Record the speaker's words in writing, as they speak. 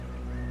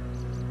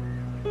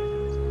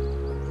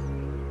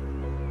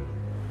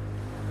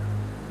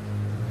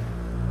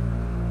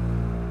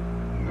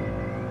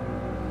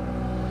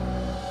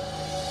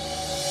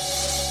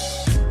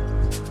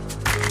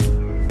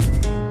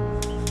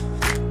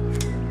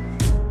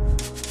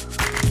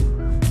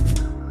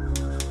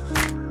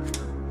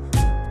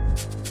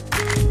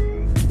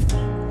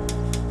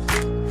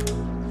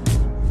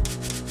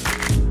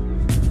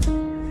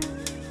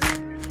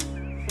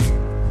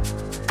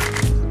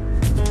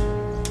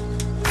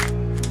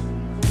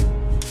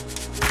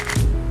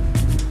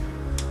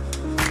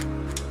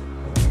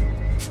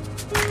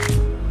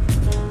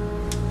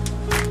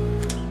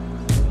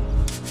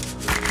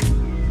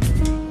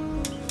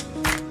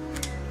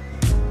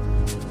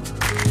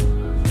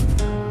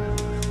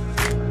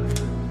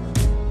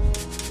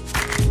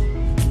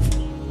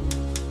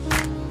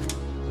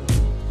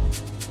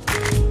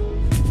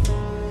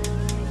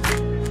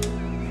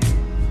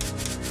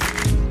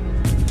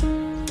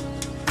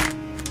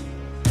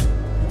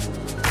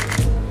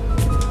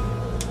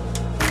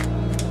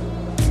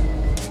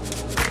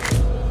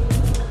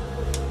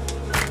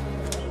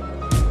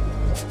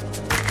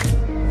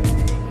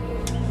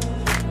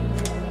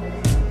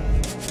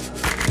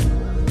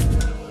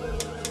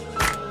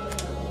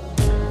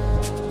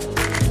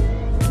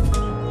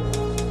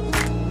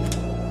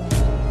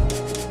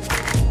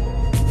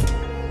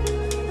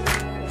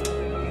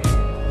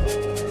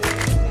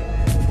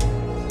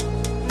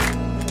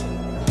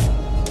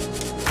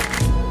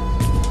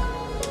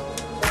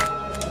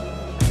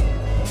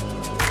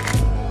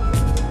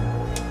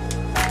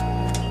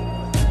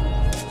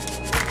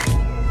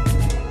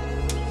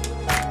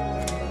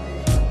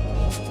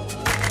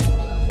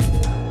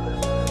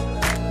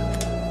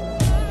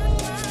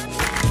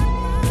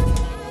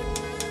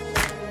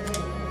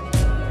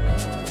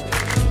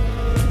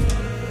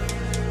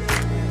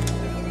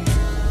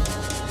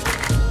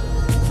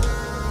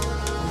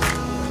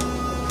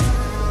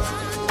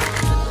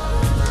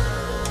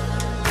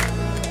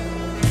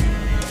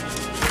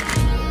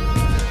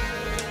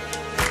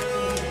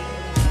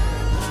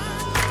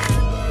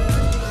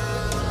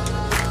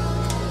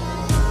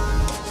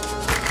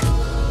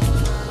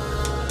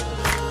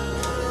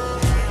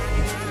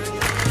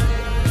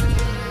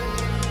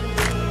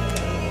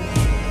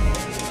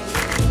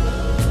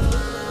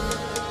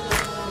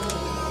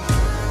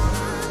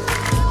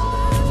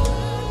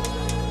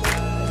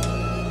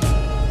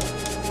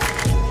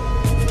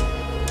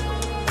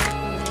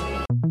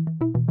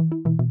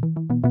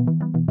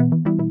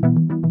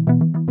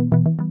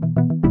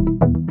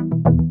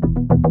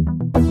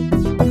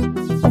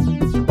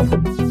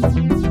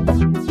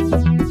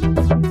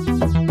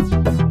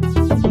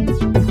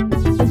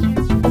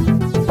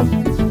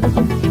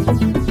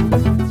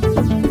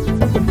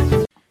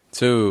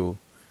two,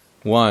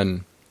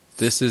 one.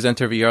 This is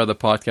Enter VR, the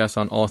podcast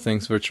on all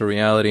things virtual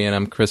reality, and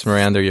I'm Chris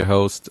Miranda, your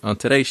host. On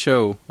today's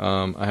show,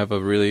 I have a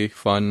really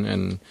fun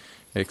and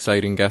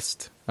exciting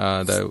guest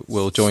that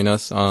will join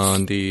us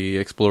on the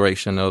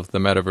exploration of the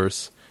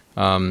metaverse.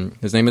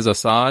 His name is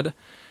Asad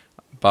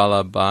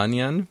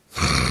Balabanian.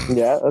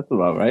 Yeah, that's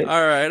about right.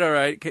 All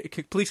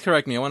right. Please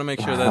correct me. I want to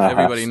make sure that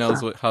everybody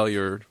knows how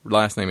your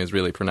last name is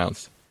really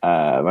pronounced.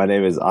 My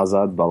name is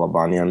Asad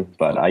Balabanian,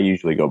 but I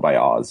usually go by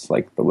Oz,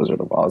 like the Wizard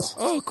of Oz.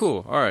 Oh,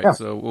 cool. All right. Yeah.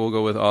 So we'll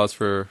go with Oz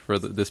for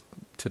this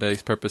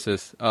today's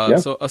purposes. Yeah.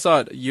 So,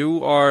 Asad,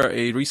 you are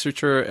a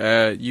researcher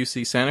at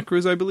UC Santa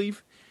Cruz, I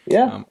believe.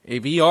 Yeah. A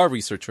VR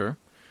researcher,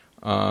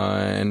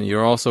 and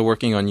you're also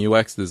working on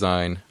UX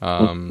design.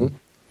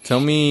 Tell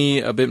me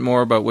a bit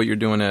more about what you're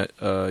doing at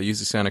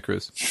UC Santa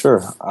Cruz.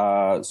 Sure.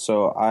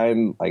 So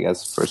I'm, I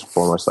guess, first and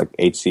foremost, like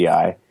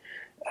HCI.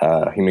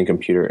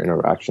 Human-computer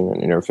interaction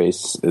and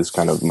interface is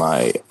kind of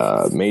my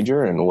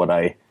major, and what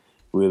I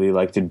really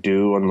like to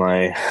do on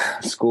my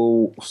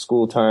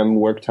school time,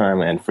 work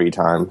time, and free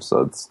time.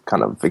 So it's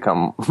kind of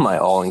become my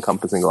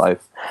all-encompassing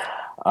life.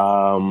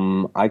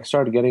 I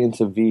started getting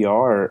into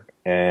VR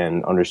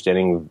and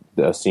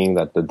seeing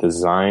that the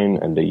design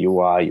and the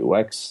UI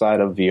UX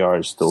side of VR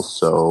is still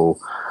so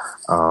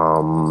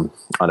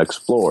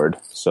unexplored.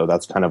 So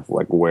that's kind of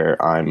like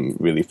where I'm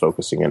really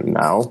focusing in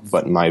now.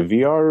 But my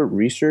VR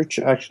research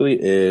actually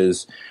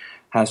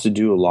has to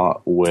do a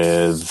lot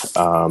with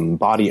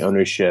body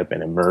ownership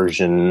and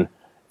immersion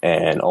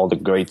and all the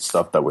great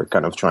stuff that we're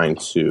kind of trying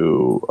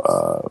to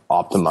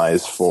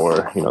optimize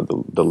for,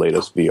 the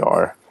latest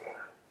VR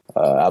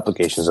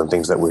applications and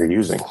things that we're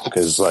using.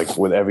 Because like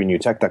with every new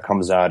tech that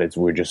comes out,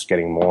 we're just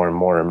getting more and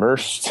more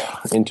immersed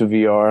into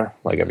VR,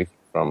 like everything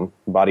from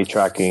body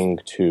tracking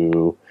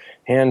to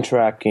hand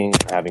tracking,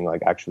 having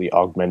like actually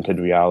augmented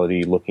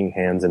reality, looking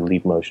hands and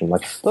leap motion,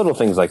 like little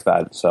things like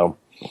that. So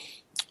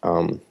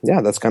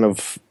that's kind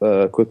of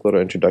a quick little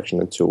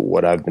introduction into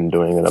what I've been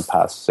doing in the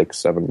past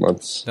 6-7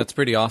 months. That's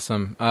pretty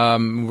awesome.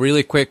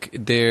 Really quick,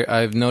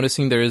 I'm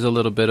noticing there is a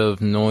little bit of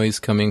noise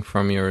coming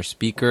from your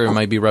speaker. It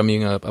might be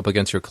rubbing up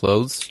against your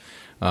clothes.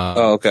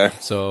 Okay.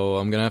 So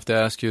I'm going to have to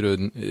ask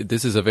you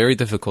this is a very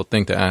difficult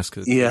thing to ask.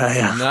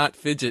 Yeah. Not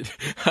fidget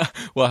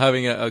while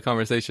having a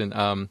conversation.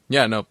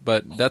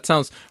 But that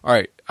sounds, all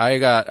right. I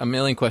got a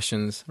million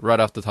questions right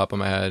off the top of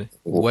my head.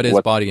 What is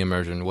body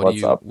immersion? What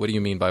do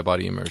you mean by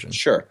body immersion?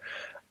 Sure.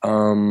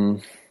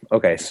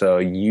 Okay. So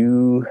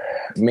you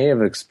may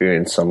have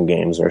experienced some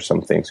games or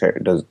some things here.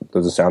 Does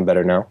it sound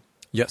better now?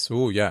 Yes.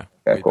 Oh, yeah.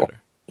 Okay, cool.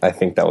 Better. I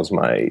think that was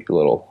my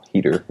little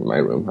heater in my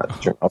room. I had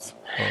to turn off.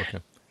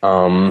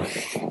 Oh,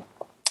 okay.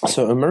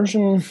 So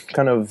immersion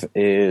kind of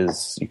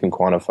is, you can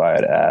quantify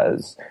it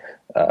as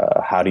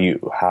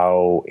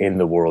how in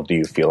the world do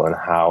you feel, and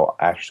how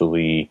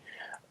actually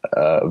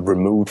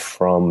removed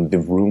from the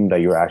room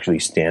that you're actually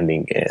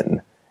standing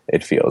in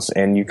it feels.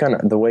 And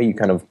the way you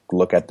kind of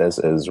look at this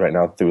is right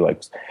now through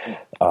like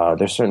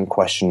there's certain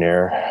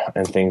questionnaire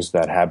and things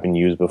that have been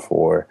used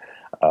before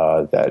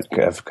that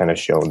have kind of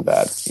shown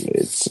that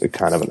it's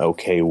kind of an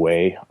okay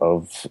way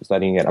of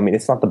studying it. I mean,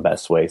 it's not the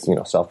best way.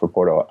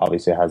 Self-report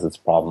obviously has its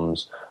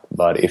problems,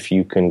 but if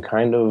you can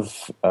kind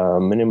of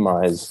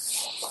minimize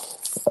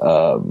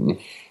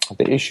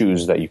the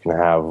issues that you can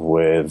have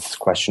with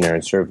questionnaire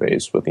and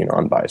surveys with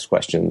unbiased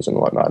questions and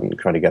whatnot, and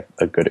try to get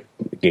a good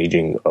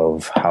gauging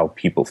of how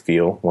people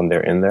feel when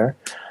they're in there,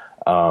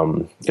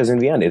 because in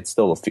the end, it's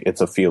still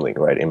it's a feeling,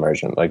 right?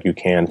 Immersion, like you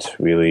can't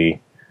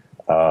really.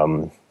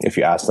 If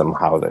you ask them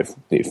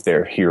if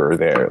they're here or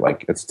there,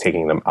 like it's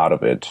taking them out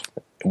of it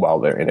while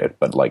they're in it,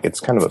 but like it's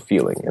kind of a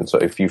feeling. And so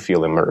if you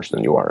feel immersed,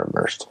 then you are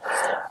immersed.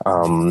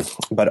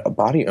 But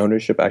body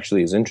ownership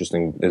actually is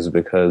interesting, is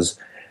because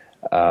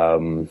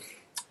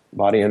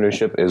body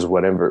ownership is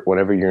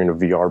whenever you're in a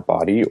VR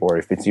body, or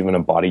if it's even a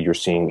body you're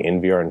seeing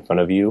in VR in front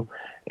of you,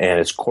 and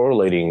it's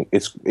correlating,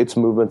 its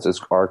movements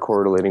are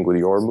correlating with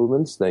your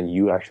movements, then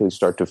you actually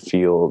start to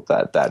feel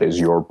that is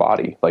your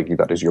body, like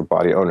that is your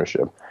body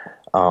ownership.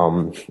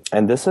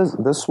 And this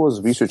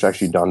was research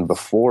actually done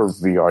before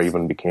VR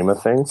even became a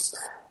thing,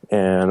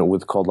 and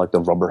with called like the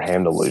rubber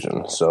hand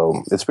illusion.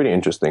 So it's pretty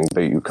interesting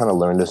that you kind of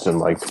learn this in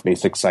like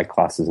basic psych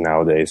classes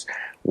nowadays,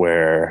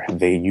 where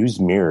they use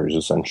mirrors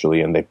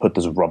essentially, and they put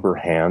this rubber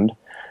hand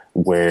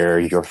where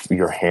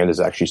your hand is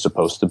actually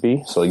supposed to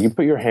be. So you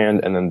put your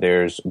hand, and then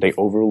they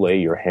overlay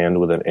your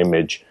hand with an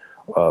image,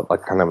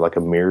 like kind of like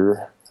a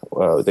mirror.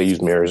 They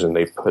use mirrors, and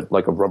they put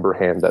like a rubber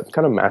hand that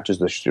kind of matches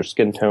your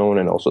skin tone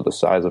and also the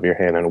size of your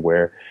hand and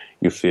where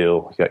you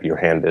feel that your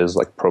hand is,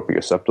 like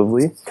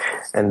proprioceptively.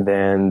 And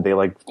then they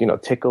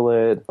tickle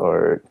it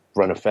or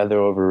run a feather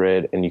over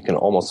it, and you can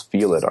almost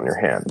feel it on your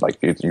hand. Like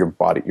your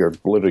body,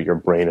 literally your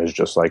brain is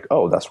just like,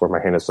 oh, that's where my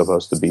hand is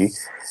supposed to be,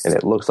 and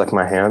it looks like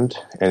my hand.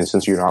 And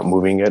since you're not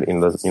moving it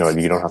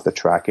you don't have to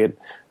track it,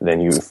 then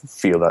you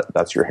feel that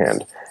that's your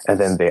hand. And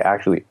then they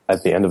actually,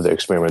 at the end of the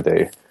experiment,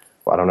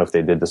 I don't know if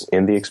they did this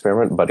in the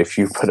experiment, but if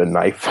you put a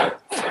knife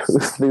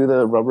through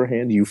the rubber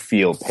hand, you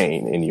feel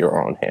pain in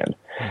your own hand.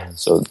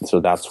 So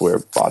that's where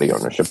body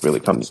ownership really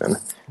comes in.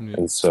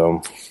 And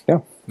so, yeah.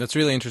 That's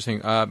really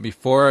interesting.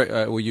 Before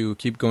you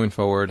keep going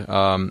forward,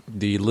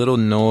 the little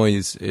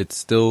noise, it's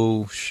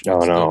still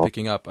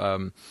picking up.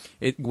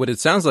 What it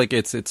sounds like,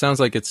 it sounds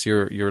like it's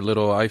your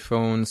little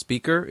iPhone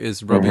speaker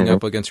is rubbing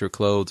up against your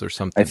clothes or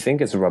something. I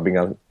think it's rubbing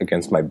up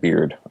against my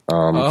beard.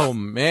 Oh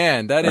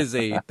man, that is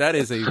a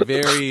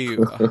very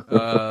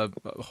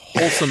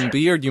wholesome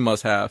beard you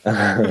must have.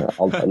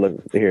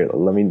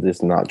 Let me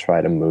just not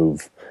try to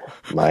move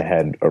my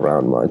head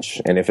around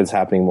much. And if it's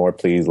happening more,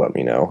 please let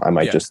me know. I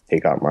might just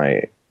take out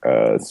my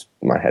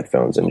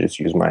headphones and just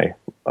use my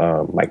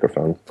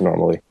microphone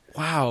normally.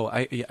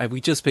 Wow,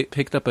 we just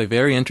picked up a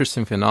very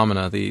interesting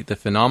phenomena, the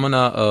phenomena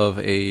of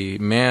a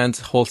man's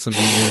wholesome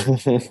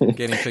beard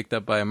getting picked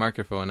up by a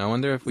microphone. I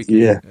wonder if we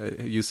can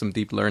use some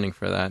deep learning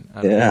for that.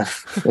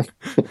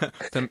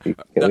 We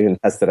can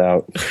test it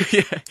out.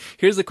 Yeah.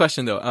 Here's the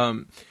question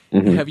though.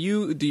 Have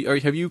you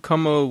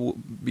become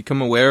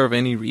aware of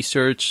any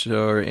research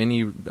or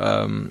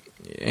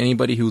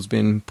anybody who's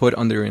been put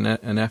under an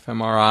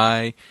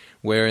fMRI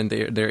where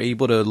they're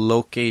able to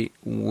locate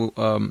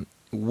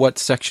what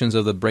sections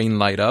of the brain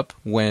light up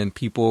when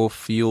people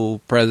feel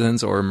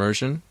presence or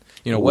immersion?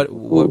 You know,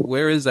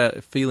 where is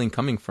that feeling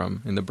coming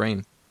from in the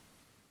brain?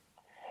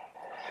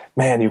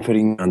 Man, you're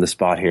putting me on the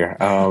spot here.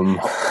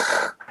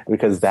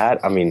 Because I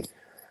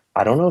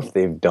don't know if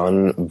they've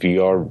done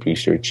VR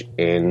research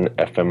in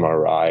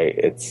fMRI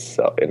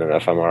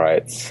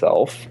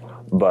itself,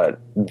 but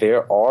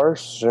there are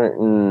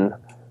certain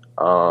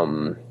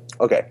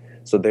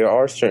so there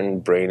are certain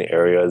brain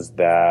areas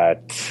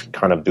that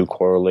kind of do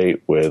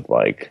correlate with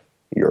like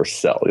your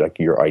self, like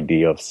your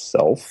idea of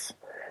self.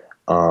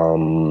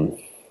 They're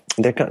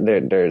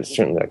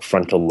certainly like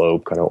frontal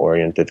lobe kind of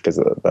oriented because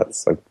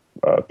that's like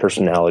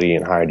personality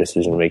and higher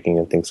decision making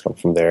and things come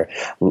from there.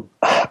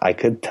 I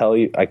could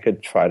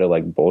try to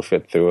like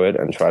bullshit through it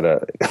and try to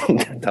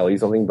tell you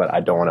something, but I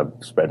don't want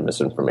to spread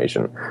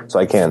misinformation. So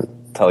I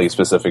can't tell you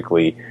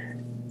specifically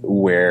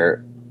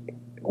where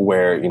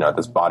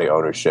this body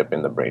ownership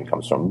in the brain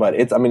comes from. But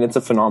it's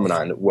a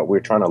phenomenon. What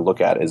we're trying to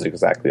look at is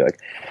exactly like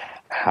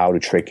how to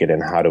trick it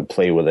and how to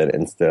play with it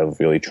instead of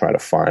really trying to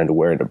find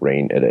where in the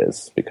brain it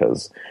is,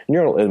 because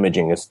neural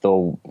imaging is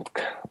still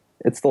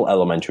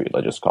elementary,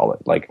 let's just call it.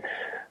 Like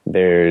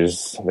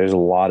there's a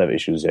lot of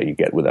issues that you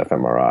get with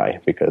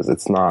fMRI because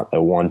it's not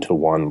a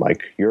one-to-one,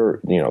 like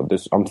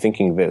I'm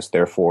thinking this,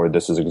 therefore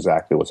this is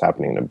exactly what's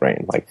happening in the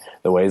brain. Like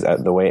the way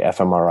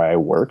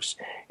fMRI works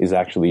is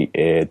actually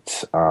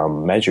it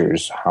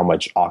measures how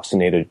much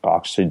oxygenated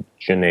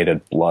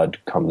blood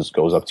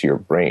goes up to your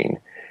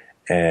brain.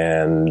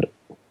 And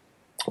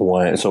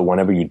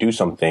whenever you do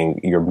something,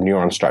 your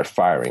neurons start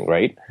firing,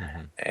 right?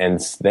 Mm-hmm.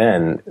 And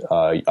then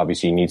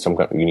obviously you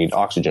need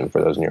oxygen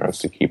for those neurons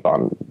to keep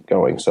on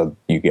going. So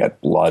you get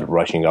blood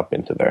rushing up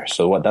into there.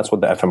 So that's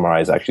what the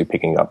fMRI is actually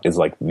picking up, is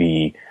like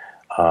the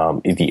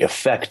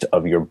effect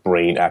of your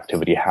brain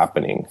activity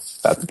happening.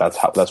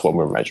 That's what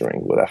we're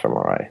measuring with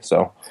fMRI.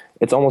 So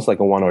it's almost like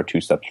a 1 or 2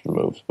 steps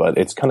removed, but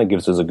it's kind of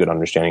gives us a good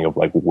understanding of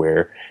like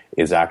where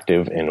is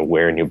active and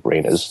where in your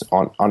brain is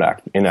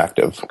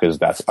inactive, because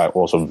that's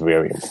also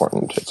very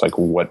important. It's like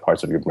what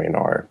parts of your brain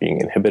are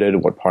being inhibited,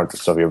 what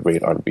parts of your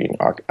brain are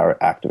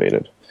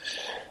activated.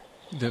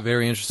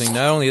 Very interesting.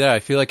 Not only that, I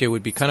feel like it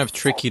would be kind of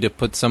tricky to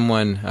put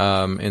someone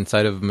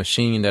inside of a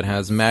machine that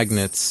has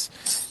magnets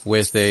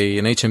with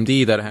an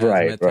HMD that has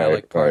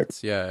metallic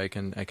parts. Right. Yeah,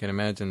 I can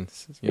imagine.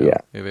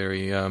 A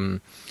very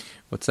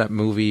what's that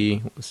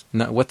movie?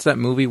 What's that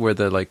movie where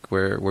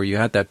where you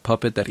had that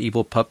puppet, that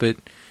evil puppet,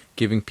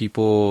 giving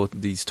people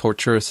these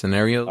torturous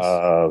scenarios?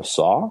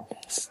 Saw.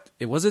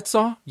 Was it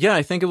Saw? Yeah,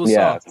 I think it was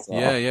Saw.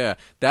 Yeah.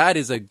 That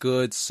is a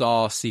good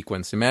Saw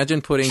sequence.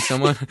 Imagine putting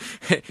someone,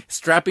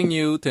 strapping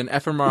you to an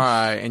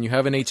fMRI, and you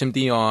have an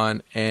HMD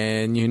on,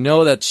 and you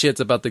know that shit's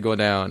about to go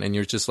down, and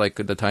you're just like,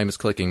 the time is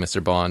clicking,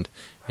 Mr. Bond.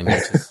 And you're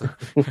just,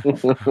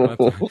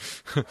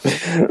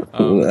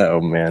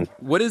 oh, man.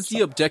 What is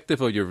the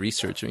objective of your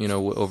research,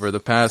 over the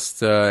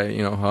past,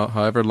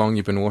 however long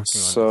you've been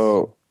working on it?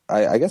 So,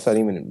 I guess I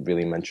didn't even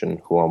really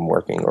mention who I'm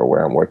working or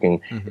where I'm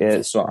working.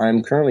 Mm-hmm. So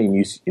I'm currently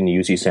in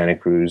UC Santa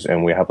Cruz,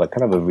 and we have like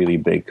kind of a really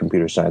big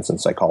computer science and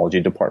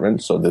psychology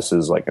department. So this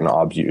is like an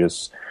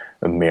obvious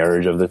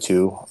marriage of the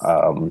two.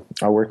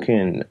 I work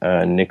in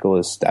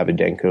Nicholas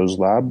Davidenko's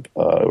lab,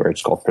 where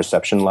it's called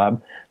Perception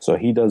Lab. So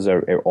he does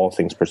all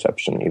things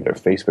perception, either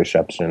face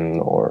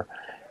perception or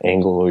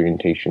angle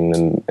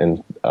orientation,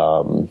 and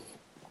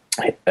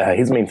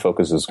his main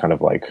focus is kind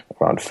of like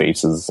around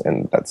faces,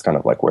 and that's kind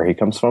of like where he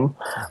comes from.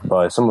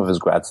 But some of his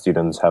grad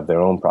students have their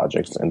own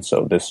projects, and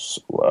so this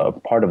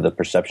part of the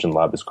perception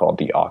lab is called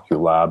the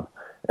OCU lab,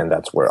 and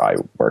that's where I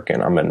work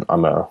in.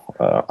 I'm a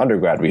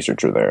undergrad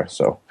researcher there,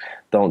 so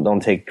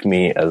don't take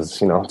me as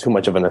too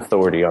much of an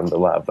authority on the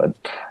lab, but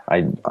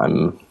I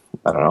don't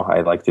know.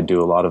 I like to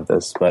do a lot of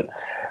this, but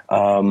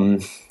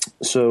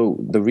so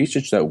the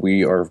research that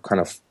we are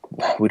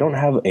we don't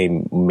have a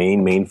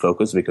main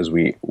focus because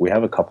we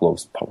have a couple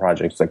of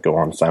projects that go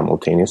on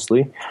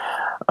simultaneously.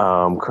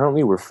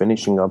 Currently, we're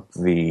finishing up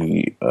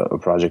the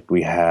project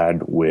we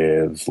had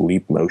with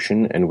Leap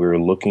Motion, and we're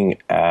looking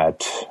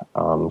at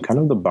kind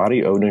of the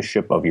body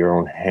ownership of your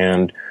own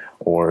hand,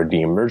 or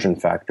the immersion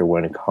factor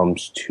when it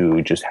comes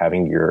to just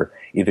having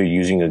either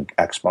using an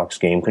Xbox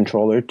game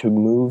controller to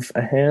move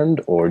a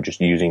hand, or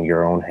just using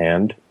your own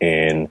hand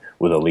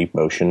with a Leap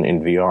Motion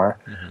in VR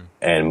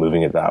and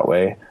moving it that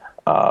way.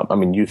 I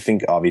mean, you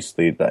think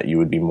obviously that you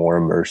would be more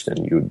immersed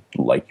and you'd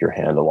like your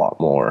hand a lot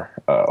more,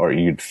 or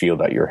you'd feel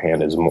that your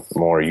hand is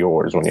more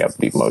yours when you have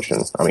Leap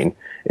Motion. I mean,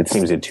 it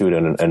seems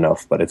intuitive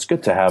enough, but it's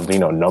good to have,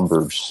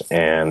 numbers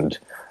and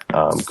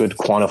good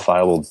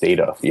quantifiable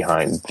data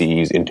behind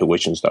these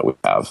intuitions that we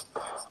have.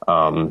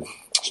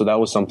 So that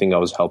was something I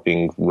was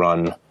helping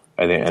run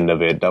at the end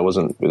of it. That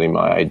wasn't really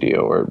my idea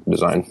or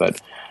design,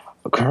 but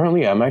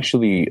currently, I'm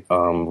actually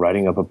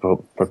writing up a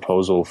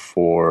proposal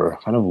for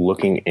kind of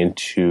looking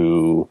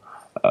into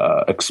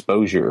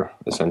exposure,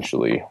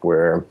 essentially,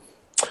 where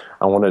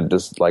I want to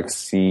just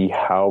see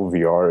how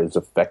VR is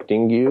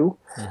affecting you.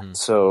 Mm-hmm.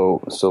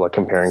 So like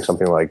comparing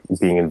something like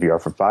being in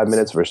VR for 5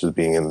 minutes versus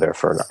being in there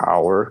for an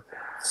hour.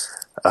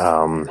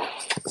 So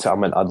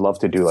I'd love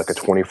to do like a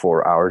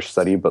 24-hour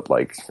study, but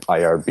like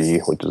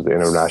IRB, which is the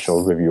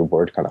International Review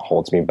Board, kind of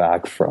holds me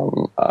back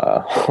from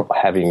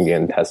having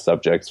in test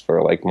subjects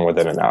for like more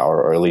than an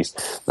hour, or at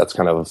least that's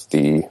kind of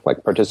the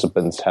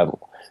participants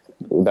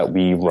that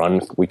we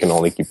run. We can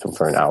only keep them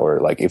for an hour.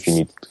 Like if you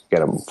need to get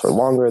them for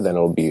longer, then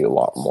it'll be a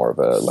lot more of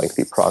a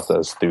lengthy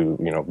process through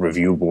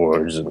review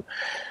boards and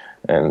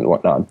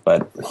whatnot.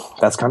 But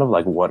that's kind of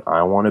like what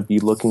I want to be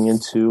looking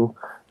into,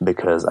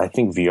 because I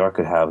think VR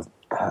could have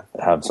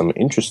some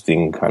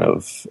interesting kind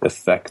of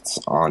effects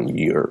on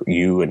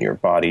you and your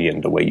body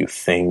and the way you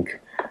think.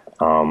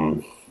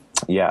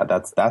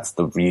 That's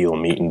the real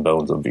meat and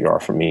bones of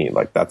VR for me.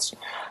 Like that's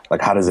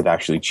like, how does it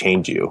actually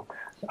change you?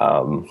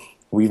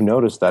 We've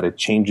noticed that it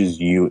changes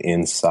you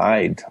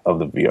inside of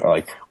the VR,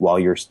 like while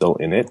you're still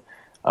in it.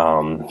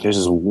 There's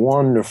this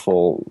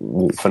wonderful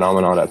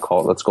phenomenon that's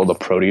called the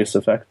Proteus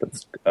effect.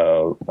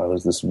 That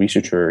was this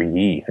researcher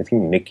Yi, I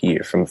think Nick Yi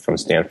from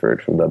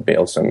Stanford, from the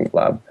Bailson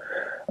lab.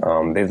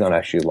 They've done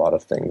actually a lot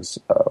of things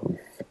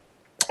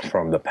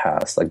from the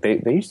past. Like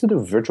they used to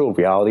do virtual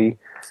reality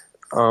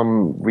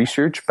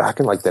research back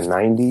in like the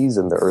 90s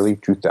and the early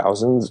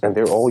 2000s, and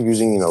they're all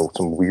using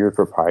some weird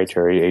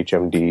proprietary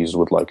HMDs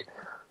with like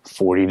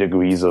 40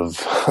 degrees of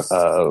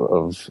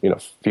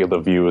field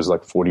of view is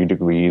like 40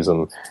 degrees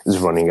and is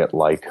running at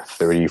like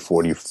 30,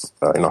 40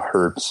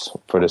 hertz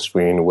for the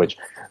screen, which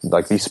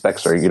like these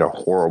specs are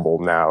horrible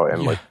now.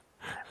 And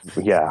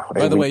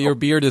by the way, your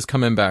beard is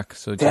coming back,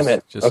 so damn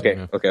it.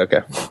 Okay.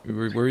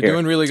 We're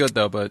doing really good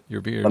though, but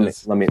your beard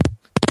let me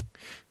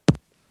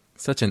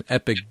such an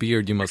epic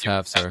beard you must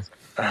have, sir.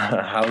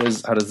 How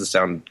does this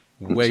sound?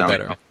 Way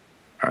better.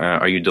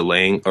 Are you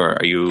delaying, or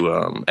are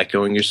you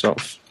echoing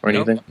yourself or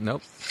anything?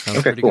 Nope.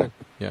 Sounds pretty cool. Good.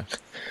 Yeah.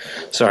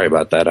 Sorry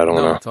about that. I don't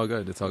want to. It's all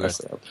good. It's all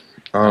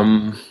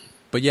good.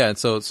 But yeah,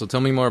 so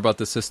tell me more about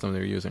the system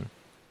they're using.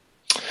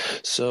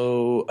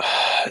 So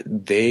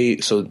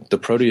the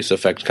Proteus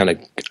effect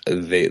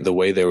the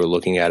way they were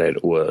looking at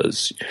it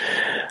was,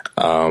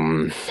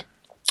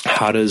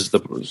 how does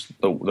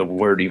the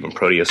word even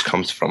Proteus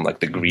comes from,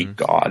 like the Greek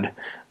god,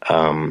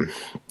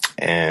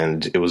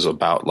 and it was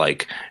about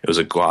it was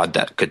a god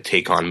that could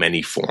take on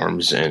many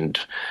forms and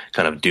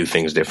kind of do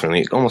things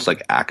differently, almost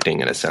like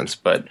acting in a sense.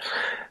 But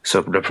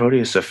so the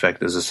Proteus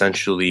effect is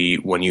essentially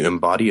when you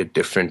embody a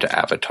different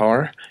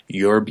avatar,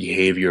 your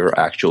behavior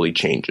actually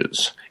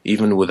changes,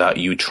 even without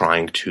you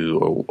trying to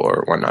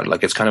or whatnot.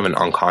 Like it's kind of an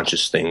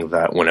unconscious thing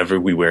that whenever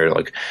we wear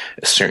like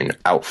a certain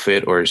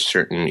outfit or a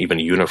certain even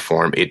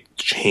uniform, it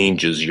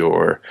changes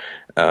your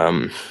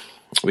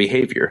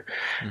behavior.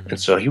 Mm-hmm. And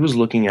so he was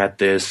looking at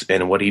this,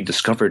 and what he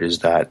discovered is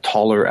that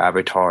taller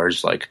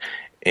avatars, like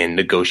in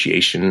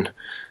negotiation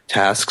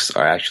tasks,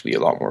 are actually a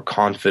lot more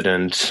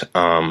confident.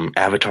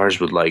 Avatars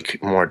with like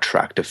more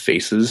attractive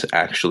faces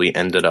actually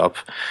ended up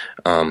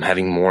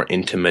having more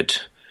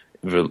intimate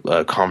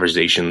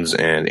conversations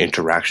and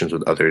interactions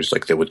with others.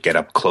 Like they would get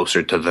up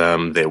closer to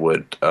them, they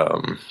would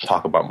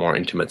talk about more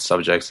intimate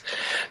subjects.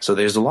 So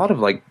there's a lot of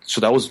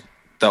so that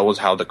was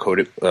how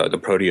the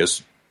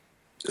Proteus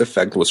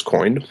effect was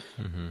coined.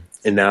 Mm-hmm.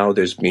 And now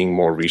there's being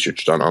more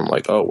research done on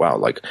oh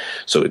wow,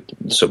 so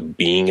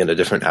being in a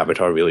different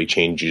avatar really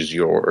changes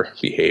your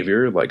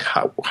behavior. Like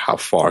how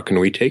far can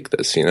we take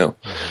this,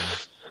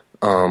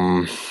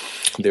 Mm-hmm.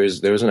 There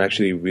was an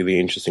actually really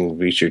interesting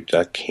research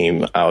that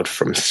came out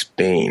from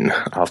Spain.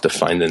 I'll have to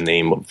find the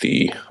name of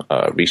the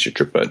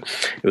researcher, but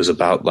it was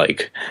about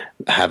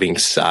having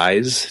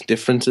size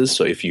differences.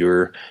 So if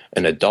you're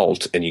an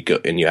adult and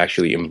you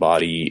actually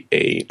embody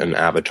an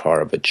avatar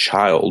of a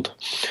child,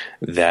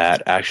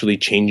 that actually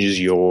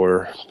changes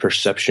your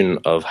perception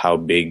of how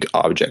big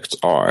objects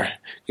are.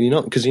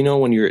 Because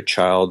when you're a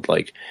child,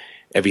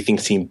 everything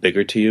seemed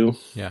bigger to you.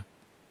 Yeah.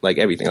 Like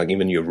everything, like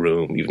even your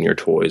room, even your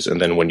toys. And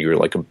then when you're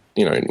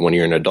when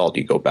you're an adult,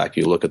 you go back,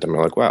 you look at them, and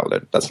you're like, wow,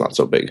 that's not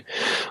so big.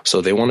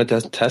 So they wanted to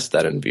test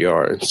that in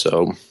VR. And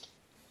so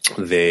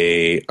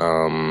they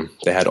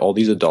had all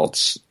these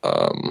adults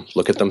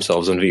look at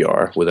themselves in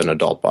VR with an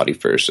adult body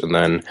first, and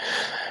then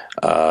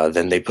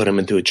they put them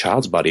into a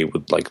child's body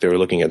with, like, they were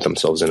looking at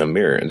themselves in a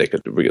mirror and they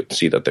could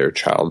see that they're a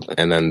child.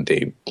 And then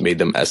they made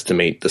them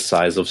estimate the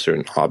size of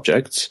certain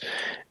objects,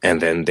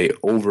 and then they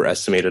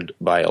overestimated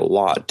by a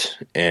lot.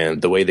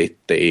 And the way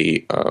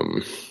they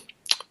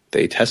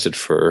tested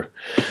for,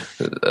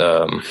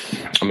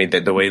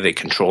 the way they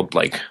controlled,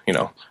 like,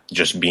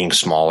 just being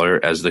smaller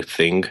as the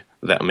thing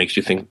that makes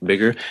you think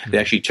bigger. They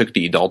actually took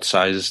the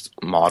adult-sized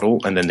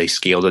model and then they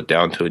scaled it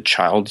down to a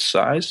child's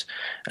size,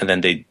 and then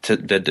they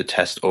did the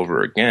test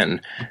over again,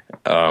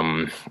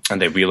 and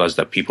they realized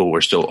that people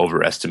were still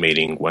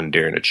overestimating when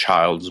they're in a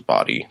child's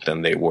body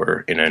than they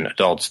were in an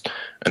adult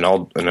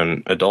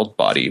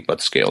body,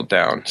 but scaled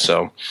down.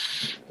 So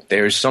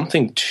there's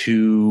something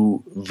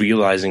to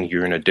realizing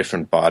you're in a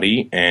different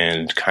body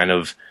and kind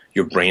of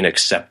your brain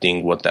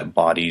accepting what that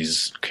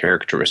body's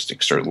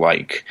characteristics are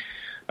like.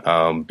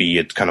 Be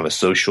it kind of a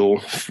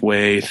social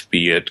way,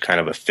 be it kind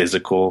of a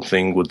physical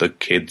thing with the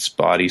kid's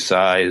body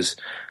size.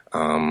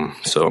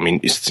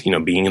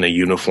 Being in a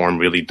uniform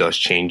really does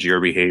change your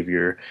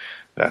behavior.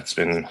 That's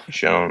been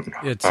shown.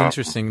 It's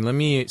interesting.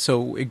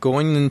 So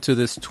going into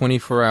this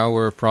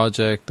 24-hour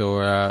project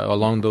or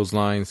along those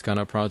lines kind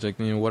of project,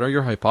 what are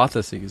your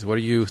hypotheses? What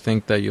do you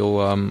think that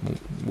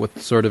what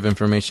sort of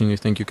information you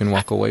think you can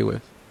walk away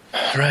with?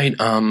 Right.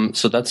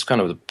 So that's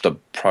kind of the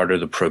part of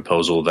the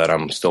proposal that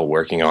I'm still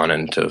working on,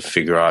 and to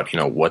figure out,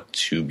 what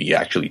to be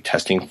actually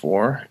testing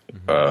for.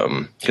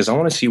 Because I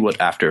want to see what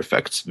After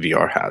Effects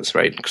VR has,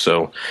 right?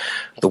 So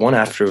the one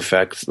After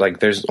Effects, like,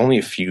 there's only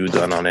a few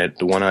done on it.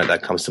 The one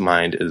that comes to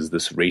mind is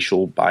this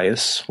racial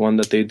bias one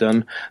that they've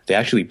done. They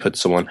actually put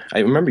someone, I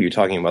remember you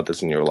talking about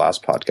this in your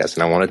last podcast,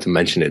 and I wanted to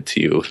mention it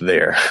to you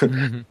there.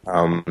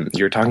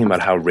 You're talking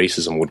about how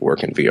racism would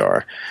work in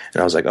VR.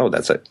 And I was like, oh,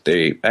 that's it.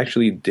 They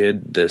actually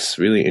did this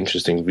really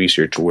interesting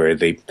research where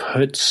they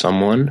put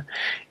someone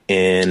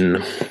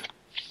in,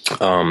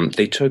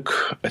 they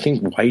took, I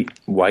think,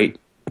 white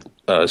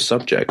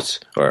subjects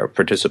or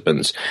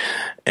participants,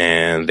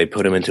 and they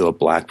put him into a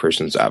black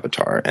person's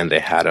avatar, and they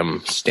had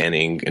him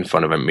standing in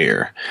front of a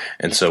mirror.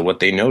 And so what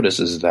they noticed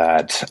is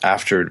that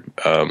after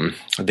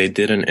they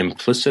did an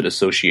implicit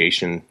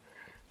association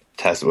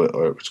test,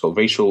 or it's called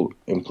racial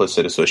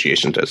implicit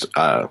association test,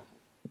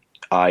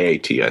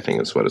 IAT, I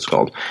think is what it's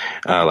called,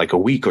 like a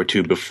week or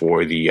two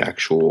before the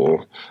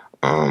actual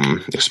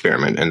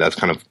experiment, and that's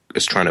kind of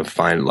is trying to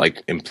find,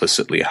 like,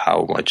 implicitly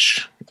how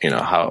much,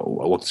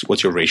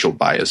 what's your racial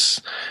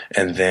bias.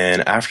 And then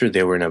after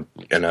they were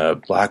in a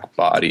black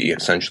body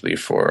essentially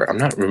for, I'm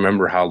not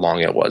remember how long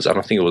it was. I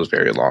don't think it was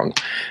very long.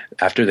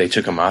 After they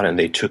took them out and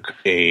they took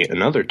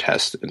another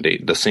test,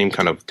 the same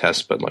kind of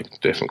test but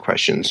like different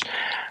questions.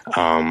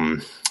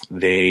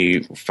 They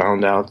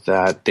found out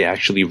that they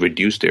actually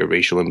reduced their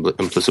racial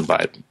implicit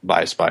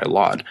bias by a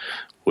lot,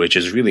 which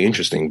is really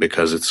interesting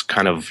because it's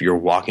kind of, you're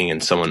walking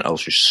in someone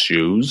else's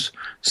shoes,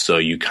 so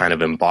you kind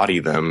of embody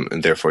them,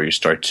 and therefore you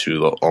start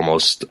to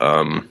almost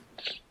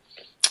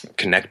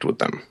connect with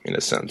them in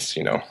a sense,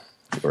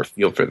 or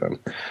feel for them.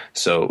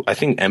 So I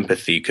think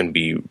empathy can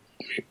be,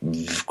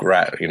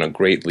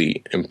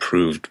 greatly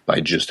improved by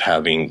just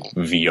having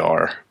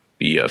VR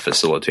be a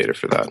facilitator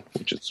for that,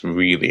 which is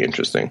really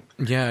interesting.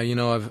 Yeah,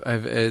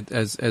 I've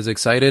as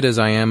excited as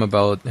I am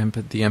about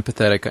the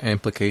empathetic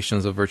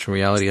implications of virtual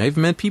reality, I've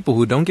met people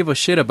who don't give a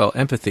shit about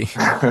empathy,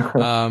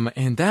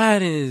 and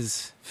that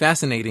is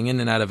fascinating in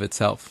and out of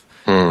itself.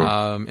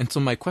 And so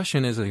my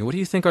question is, what do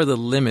you think are the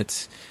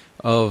limits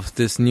of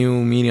this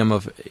new medium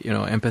of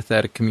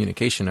empathetic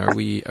communication?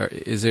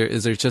 Is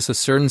there just a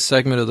certain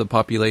segment of the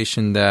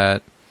population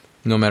that,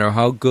 no matter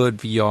how good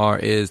VR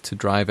is to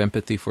drive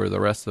empathy for the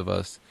rest of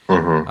us,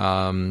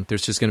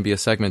 there's just going to be a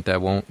segment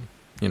that won't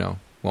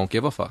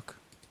give a fuck?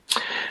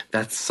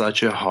 That's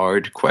such a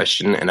hard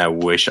question, and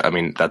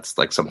that's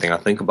like something I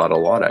think about a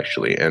lot,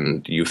 actually.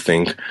 And you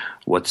think,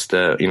 what's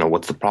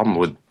the problem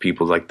with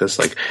people like this?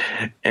 Like,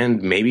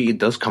 and maybe it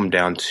does come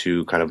down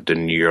to kind of the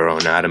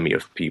neuroanatomy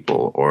of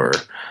people, or,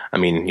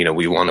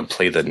 we want to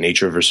play the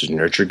nature versus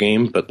nurture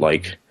game, but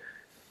like,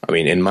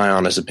 in my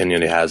honest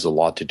opinion, it has a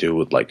lot to do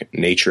with, like,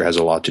 nature has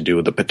a lot to do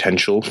with the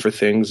potential for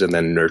things, and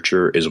then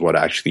nurture is what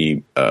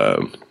actually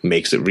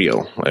makes it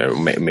real,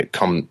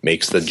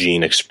 makes the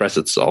gene express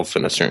itself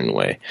in a certain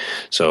way.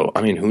 So,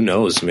 who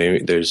knows?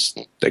 Maybe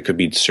there could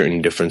be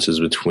certain differences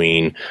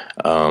between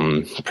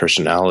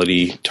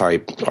personality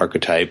type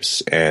archetypes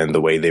and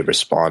the way they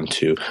respond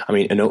to.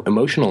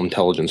 Emotional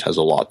intelligence has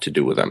a lot to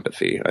do with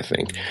empathy, I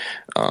think.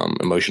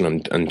 Emotional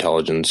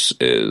intelligence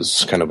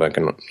is kind of like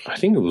I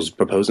think it was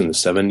proposed in the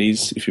 70s,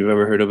 if you've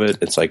ever heard of it.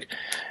 It's like,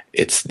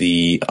 it's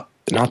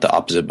not the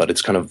opposite, but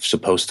it's kind of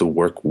supposed to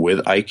work with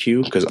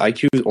IQ, because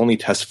IQ only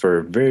tests for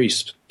a very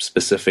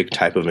specific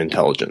type of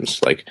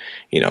intelligence, like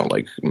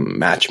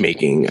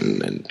matchmaking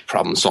and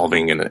problem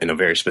solving in a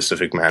very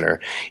specific manner.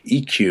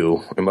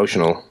 EQ,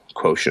 emotional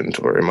quotient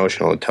or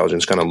emotional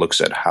intelligence, kind of looks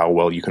at how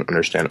well you can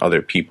understand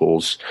other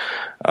people's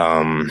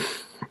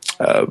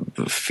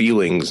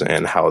feelings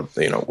and how,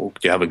 you know,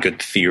 do you have a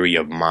good theory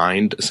of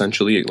mind,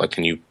 essentially? Like,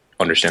 can you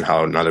understand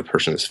how another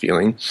person is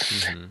feeling?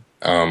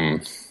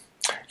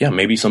 Yeah,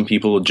 maybe some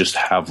people just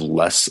have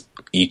less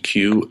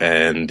EQ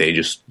and they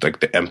just, like,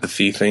 the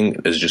empathy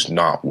thing is just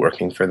not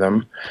working for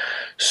them.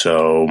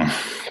 So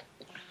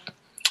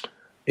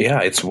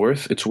yeah, it's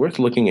worth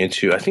looking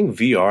into. I think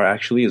VR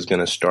actually is going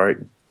to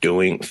start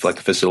doing, like,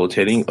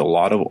 facilitating a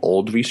lot of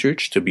old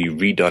research to be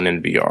redone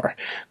in VR,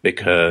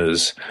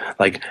 because,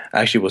 like,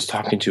 I actually was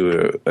talking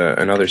to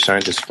another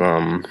scientist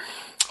from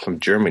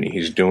Germany.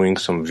 He's doing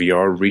some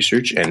VR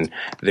research, and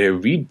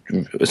they're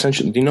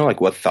essentially, you know,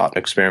 like what thought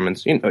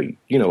experiments, you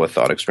know what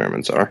thought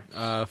experiments are.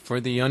 For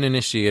the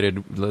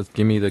uninitiated,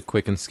 give me the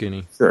quick and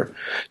skinny. Sure.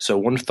 So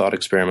one thought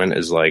experiment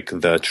is like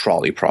the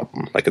trolley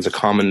problem. Like, it's a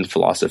common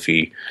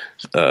philosophy,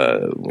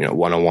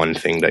 101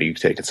 thing that you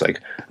take. It's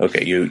like,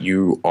 okay,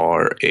 you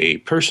are a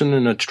person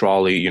in a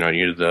trolley, you know,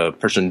 you're the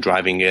person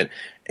driving it,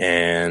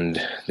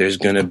 and there's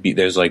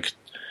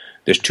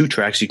two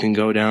tracks you can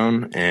go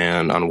down,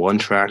 and on one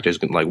track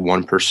there's like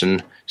one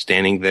person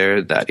standing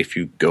there that if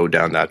you go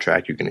down that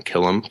track you're going to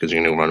kill him because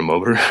you're going to run him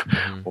over.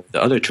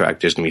 The other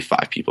track there's going to be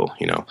 5 people,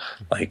 you know,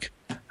 like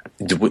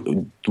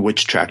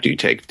which track do you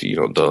take? Do you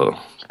know the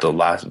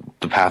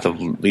path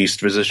of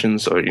least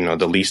resistance, or, you know,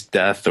 the least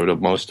death or the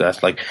most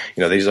death? Like,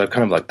 you know, these are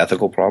kind of like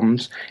ethical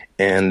problems,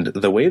 and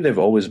the way they've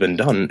always been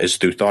done is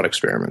through thought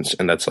experiments.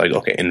 And that's like,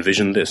 okay,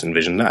 envision this,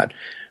 envision that.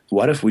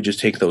 What if we just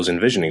take those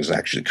envisionings and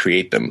actually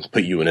create them,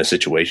 put you in a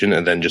situation,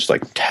 and then just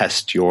like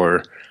test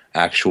your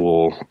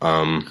actual,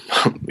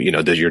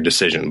 your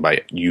decision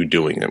by you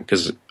doing them?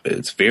 Because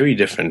it's very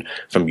different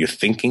from you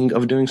thinking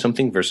of doing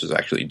something versus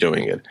actually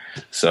doing it.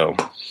 So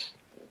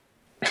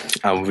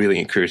I'm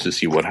really curious to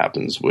see what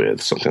happens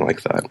with something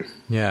like that.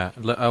 Yeah,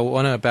 I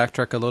want to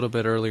backtrack a little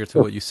bit earlier to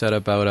what you said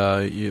about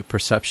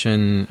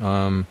perception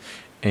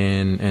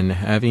and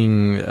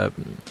having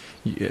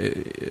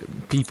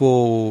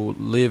people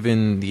live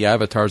in the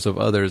avatars of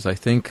others. I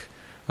think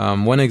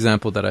one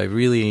example that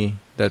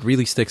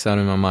really sticks out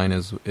in my mind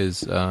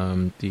is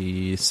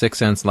the Sixth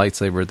Sense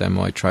lightsaber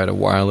demo I tried a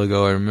while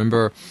ago. I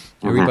remember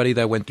everybody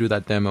that went through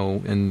that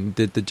demo and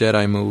did the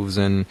Jedi moves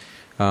and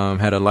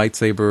had a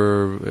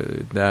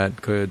lightsaber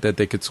that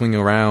they could swing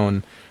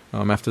around.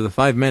 After the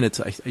 5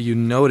 minutes, you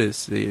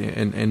notice,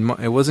 and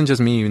it wasn't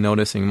just me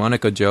noticing.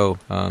 Monica Joe,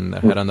 that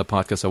I had on the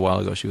podcast a while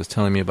ago, she was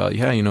telling me about,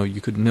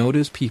 you could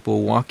notice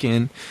people walk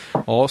in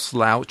all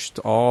slouched,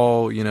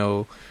 all,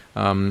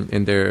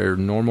 in their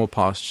normal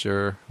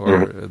posture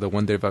or the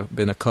one they've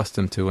been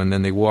accustomed to, and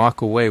then they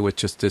walk away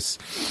with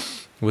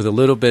with a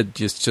little bit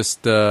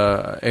just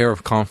air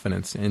of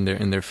confidence in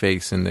their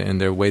face and in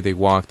their way they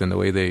walked and the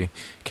way they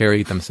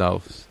carried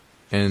themselves,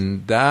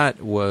 and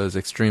that was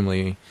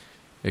extremely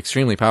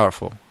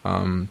powerful,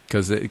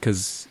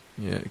 because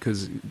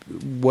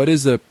what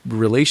is the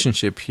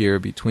relationship here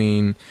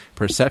between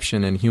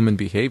perception and human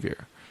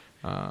behavior,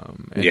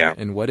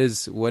 and what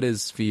is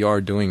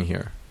VR doing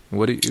here?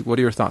 What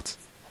are your thoughts?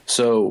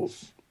 So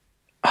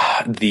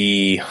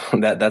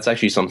that's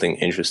actually something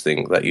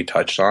interesting that you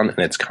touched on, and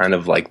it's kind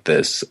of like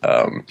this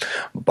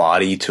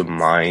body to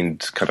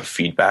mind kind of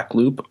feedback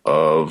loop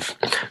of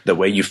the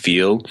way you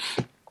feel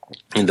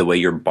and the way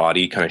your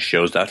body kind of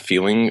shows that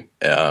feeling.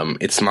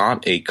 It's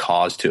not a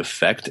cause to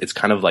effect. It's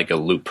kind of like a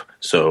loop.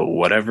 So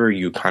whatever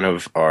you kind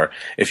of are,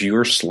 if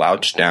you're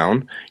slouched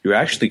down, you're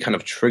actually kind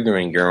of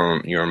triggering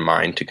your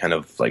mind to kind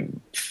of like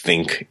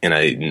think in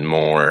a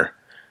more,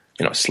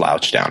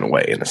 slouched down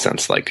way, in a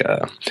sense. Like,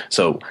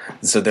 so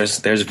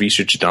there's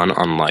research done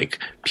on like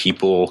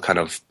people kind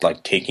of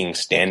like taking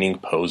standing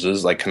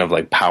poses, like kind of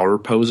like power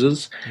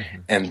poses,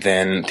 and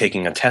then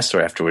taking a test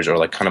afterwards, or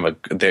like kind of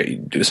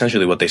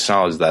essentially what they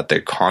saw is that their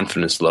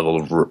confidence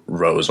level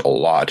rose a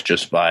lot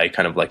just by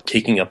kind of like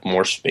taking up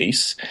more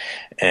space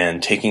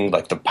and taking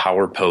like the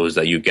power pose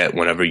that you get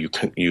whenever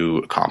you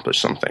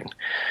accomplish something.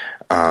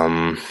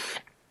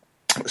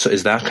 So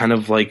is that kind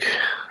of like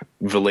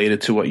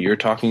related to what you're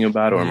talking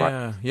about, or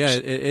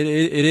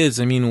it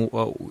is. I mean,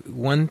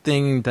 one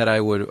thing that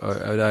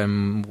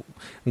I'm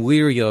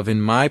leery of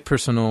in my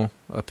personal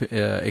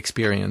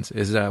experience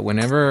is that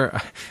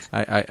whenever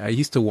I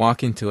used to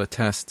walk into a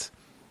test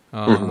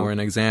or an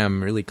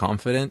exam really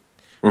confident,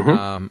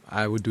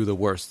 I would do the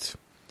worst.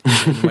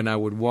 When I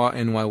would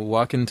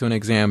walk into an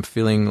exam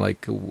feeling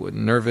like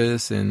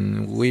nervous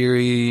and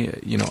weary,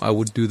 I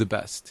would do the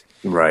best.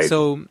 Right.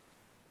 So,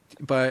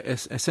 but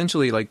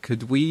essentially, like,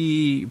 could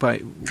we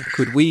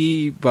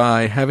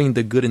by having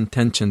the good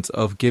intentions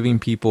of giving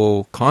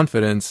people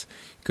confidence,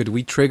 could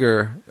we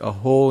trigger a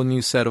whole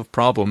new set of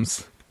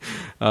problems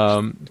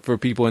for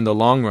people in the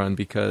long run,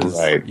 because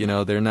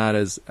they're not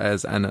as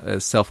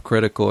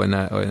self-critical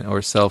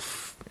or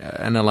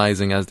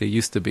self-analyzing as they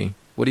used to be?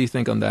 What do you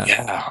think on that?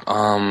 Yeah,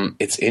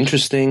 it's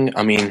interesting.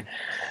 I mean,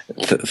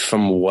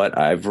 from what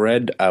I've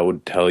read, I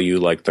would tell you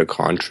like the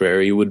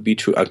contrary would be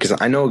true, because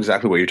I know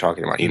exactly what you're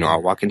talking about. I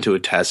walk into a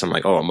test, I'm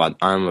like, oh,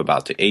 I'm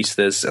about to ace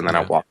this, and then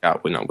I walk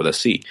out with a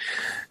C.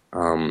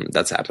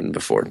 That's happened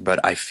before,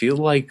 but I feel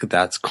like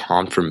that's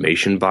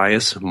confirmation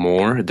bias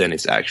more than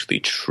it's actually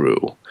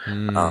true.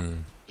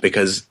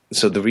 Because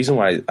so the reason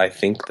why I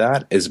think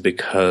that is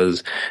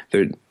because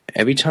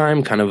every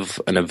time kind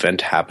of an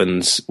event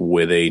happens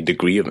with a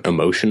degree of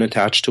emotion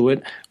attached to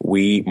it,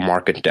 we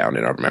mark it down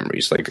in our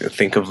memories. Like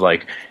think of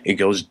like it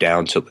goes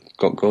back to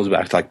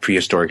like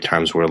prehistoric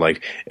times where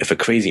like if a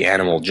crazy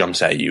animal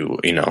jumps at you,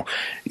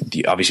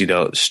 obviously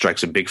that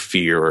strikes a big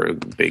fear or a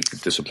big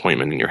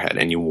disappointment in your head,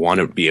 and you want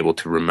to be able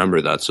to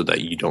remember that so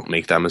that you don't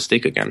make that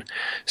mistake again.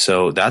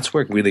 So that's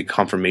where really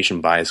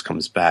confirmation bias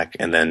comes back,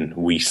 and then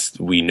we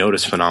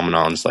notice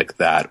phenomenons like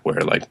that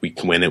where like we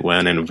went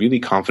and really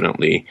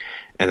confidently,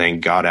 and then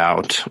got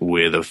out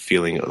with a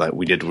feeling that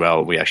we did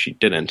well, we actually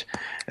didn't.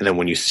 And then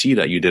when you see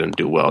that you didn't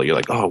do well, you're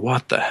like, oh,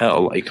 what the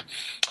hell? Like,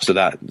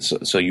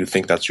 so you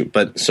think that's true.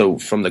 But so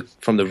from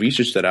the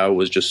research that I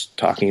was just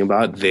talking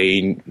about,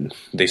 they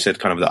said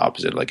kind of the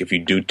opposite. Like if you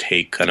do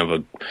take kind of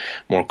a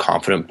more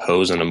confident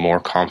pose and a more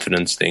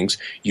confidence things,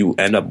 you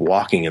end up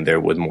walking in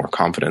there with more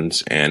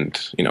confidence and,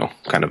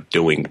 kind of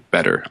doing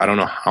better. I don't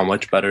know how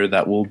much better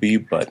that will be,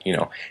 but,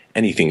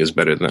 anything is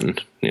better than,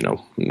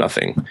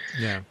 nothing.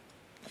 Yeah.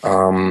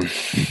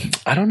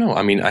 I don't know.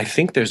 I mean, I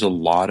think there's a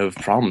lot of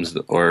problems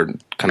or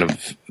kind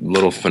of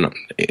little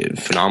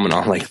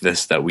phenomena like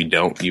this that we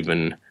don't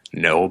even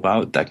know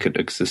about that could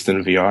exist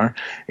in VR.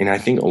 And I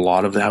think a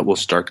lot of that will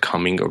start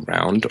coming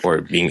around or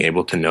being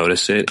able to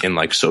notice it in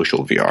like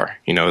social VR,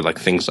 like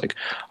things like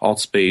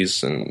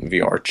Altspace and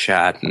VR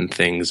chat and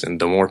things. And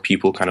the more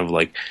people kind of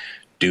like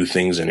do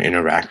things and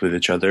interact with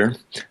each other,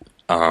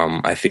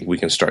 I think we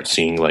can start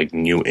seeing like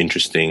new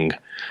interesting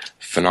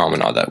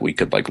phenomena that we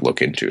could like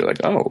look into,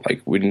 like, oh,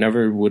 like we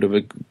never would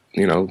have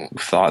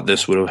thought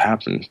this would have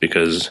happened,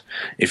 because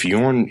if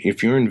you're in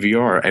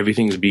VR,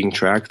 everything is being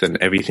tracked and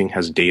everything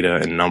has data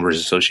and numbers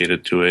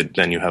associated to it,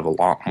 then you have a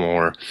lot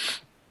more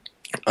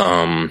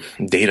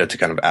data to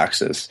kind of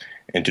access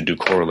and to do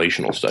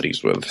correlational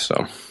studies with.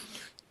 So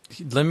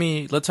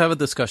let's have a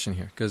discussion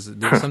here, because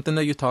there's something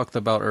that you talked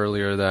about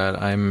earlier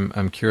that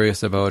I'm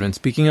curious about. And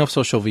speaking of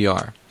social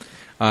VR,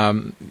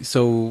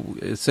 so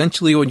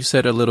essentially what you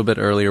said a little bit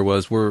earlier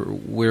was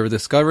we're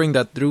discovering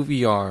that through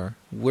VR,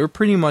 we're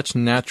pretty much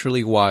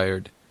naturally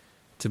wired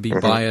to be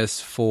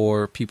biased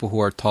for people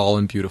who are tall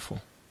and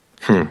beautiful.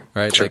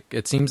 Right? Sure. Like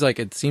it seems like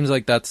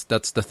that's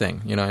the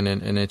thing,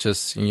 and it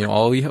just,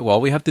 all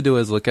we have to do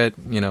is look at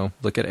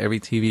every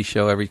TV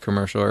show, every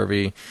commercial,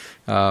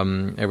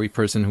 every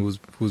person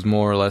who's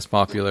more or less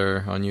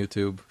popular on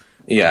YouTube.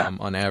 Yeah.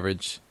 On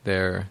average,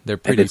 they're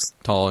pretty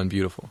tall and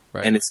beautiful,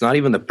 right? And it's not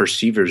even the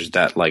perceivers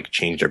that like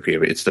change their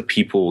behavior. It's the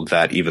people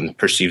that even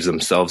perceives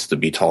themselves to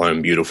be tall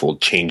and beautiful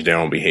change their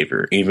own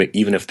behavior,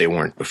 even if they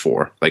weren't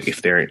before. Like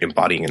if they're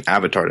embodying an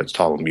avatar that's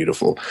tall and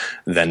beautiful,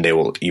 then they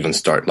will even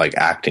start like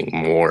acting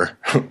more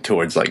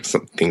towards like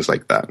some things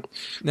like that.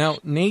 Now,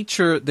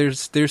 nature,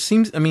 there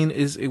seems, I mean,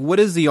 what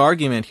is the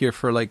argument here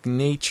for like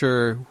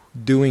nature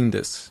doing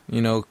this?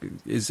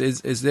 Is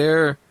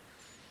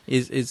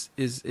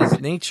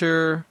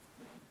nature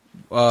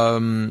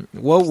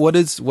what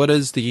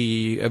is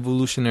the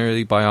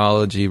evolutionary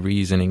biology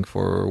reasoning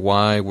for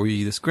why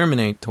we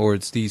discriminate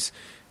towards these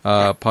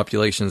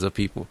populations of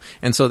people?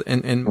 And so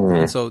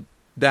so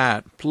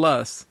that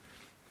plus,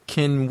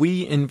 can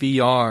we in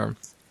VR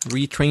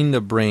retrain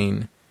the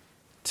brain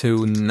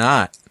to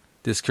not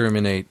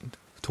discriminate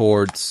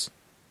towards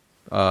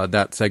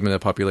that segment of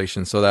the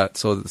population, so that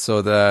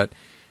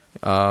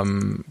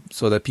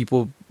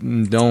people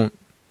don't,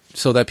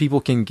 so that people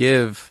can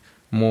give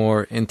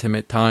more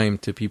intimate time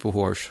to people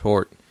who are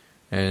short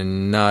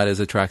and not as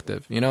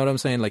attractive? You know what I'm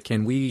saying? Like,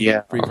 can we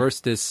reverse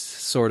this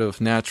sort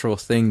of natural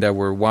thing that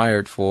we're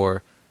wired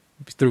for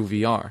through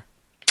VR?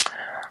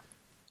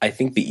 I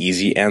think the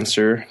easy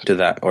answer to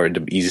that, or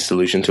the easy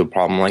solution to a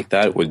problem like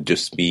that, would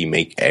just be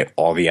make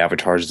all the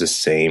avatars the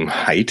same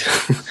height,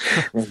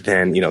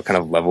 then, kind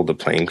of level the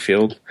playing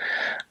field.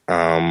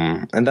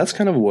 And that's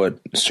kind of what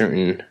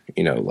certain,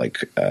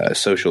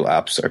 social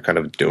apps are kind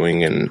of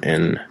doing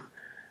in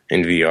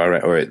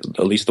VR, or at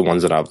least the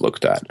ones that I've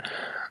looked at.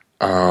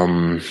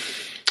 The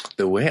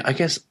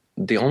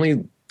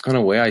only kind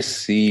of way I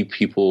see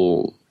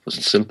people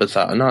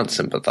not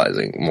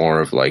sympathizing, more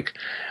of like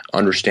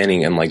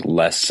understanding and like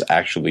less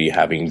actually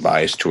having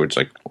bias towards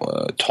like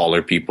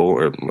taller people,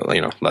 or,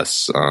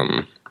 less,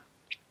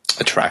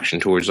 attraction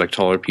towards like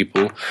taller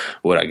people,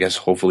 would I guess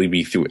hopefully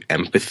be through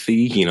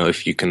empathy.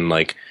 If you can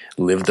like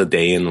live the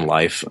day in the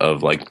life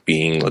of like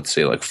being, let's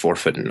say, like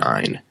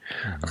 4'9",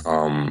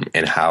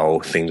 and how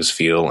things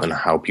feel and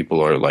how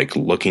people are like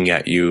looking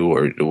at you,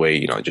 or the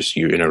way just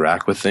you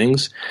interact with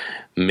things.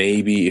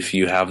 Maybe if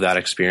you have that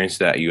experience,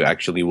 that you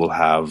actually will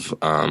have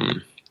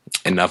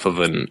enough of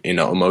an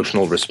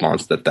emotional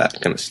response that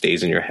kind of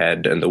stays in your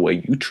head, and the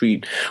way you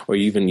treat or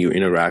even you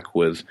interact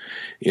with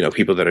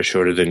people that are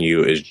shorter than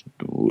you, is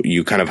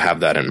you kind of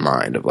have that in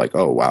mind of like,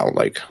 oh wow,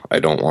 like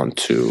I don't want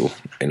to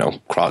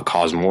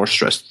cause more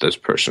stress to this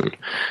person.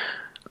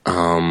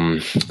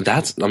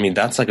 That's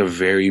like a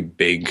very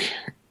big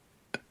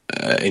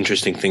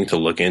interesting thing to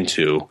look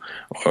into,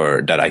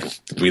 or that I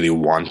really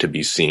want to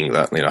be seeing.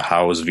 That, you know,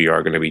 how is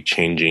VR going to be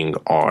changing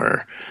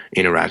our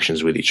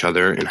interactions with each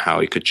other and how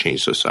it could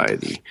change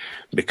society?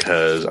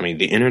 Because I mean,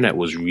 the internet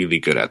was really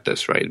good at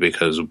this, right?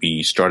 Because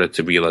we started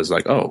to realize,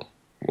 like, oh,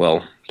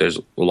 well, there's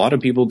a lot of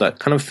people that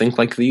kind of think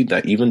like me,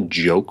 that even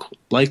joke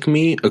like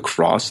me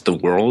across the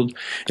world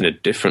in a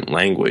different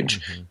language.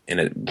 Mm-hmm. And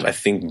it, I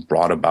think,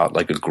 brought about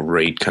like a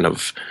great kind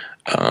of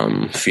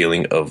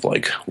feeling of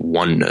like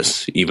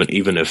oneness,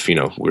 even if, you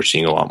know, we're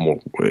seeing a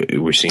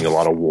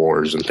lot of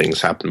wars and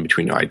things happen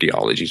between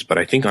ideologies. But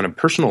I think on a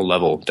personal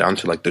level, down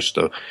to like just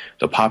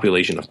the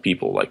population of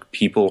people, like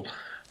people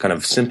kind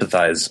of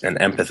sympathize and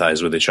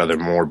empathize with each other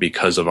more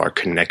because of our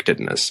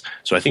connectedness.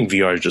 So I think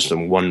VR is just a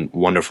one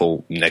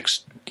wonderful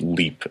next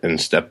leap and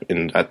step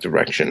in that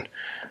direction,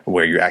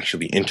 where you're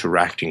actually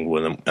interacting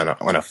with them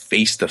on a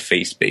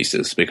face-to-face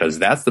basis, because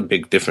that's the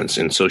big difference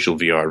in social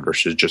VR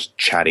versus just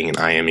chatting and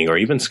IMing or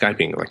even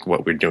Skyping like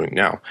what we're doing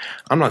now.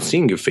 I'm not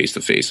seeing you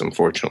face-to-face,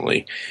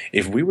 unfortunately.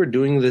 If we were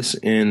doing this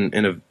in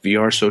a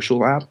VR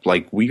social app,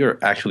 like we are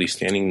actually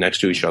standing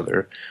next to each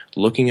other,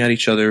 looking at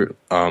each other,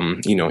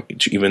 you know,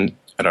 even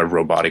at our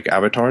robotic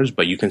avatars,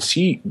 but you can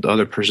see the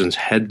other person's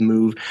head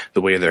move,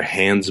 the way their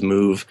hands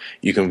move.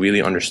 You can really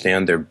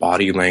understand their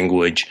body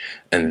language,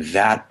 and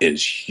that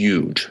is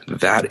huge.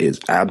 That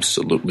is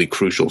absolutely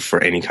crucial for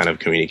any kind of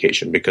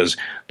communication, because,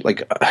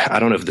 like, I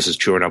don't know if this is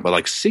true or not, but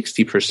like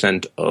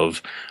 60%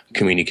 of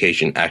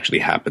communication actually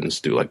happens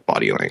through like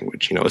body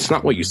language. You know, it's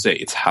not what you say,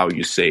 it's how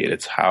you say it.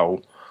 It's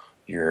how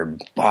your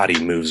body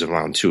moves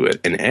around to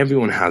it, and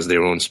everyone has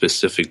their own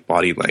specific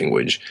body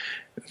language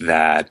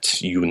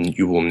that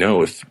you will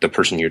know if the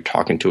person you're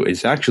talking to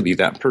is actually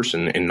that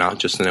person and not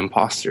just an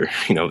imposter.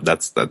 You know,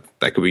 that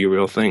could be a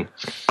real thing.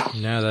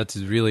 Yeah, that's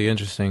really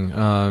interesting.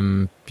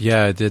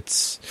 Yeah,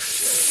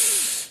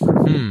 that's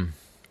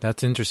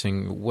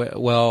interesting.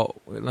 Well,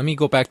 let me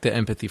go back to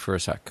empathy for a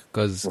sec,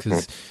 because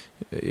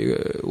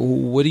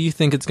what do you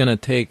think it's going to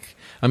take?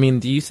 I mean,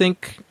 do you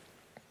think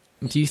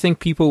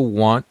people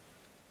want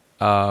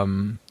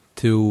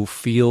to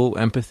feel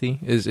empathy?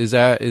 Is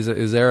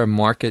there a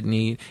market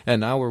need?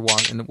 And now we're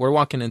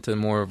walking into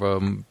more of a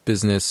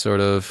business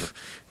sort of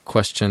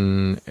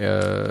question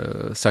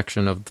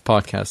section of the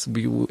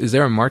podcast. Is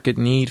there a market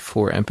need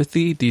for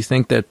empathy? Do you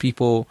think that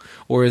people,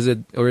 or is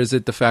it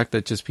the fact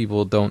that just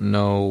people don't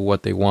know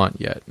what they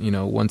want yet? You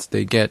know, once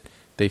they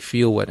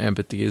feel what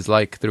empathy is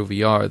like through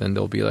VR, then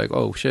they'll be like,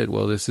 oh shit,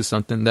 well, this is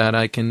something that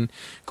I can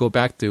go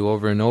back to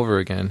over and over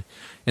again.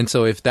 And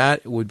so if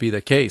that would be the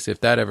case, if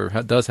that ever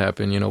does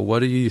happen, you know, what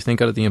do you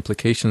think are the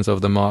implications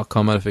of the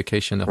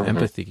commodification of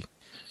empathy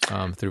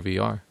through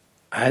VR?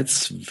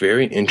 It's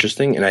very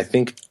interesting. And I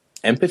think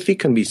empathy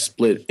can be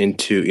split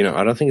into, you know,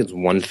 I don't think it's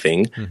one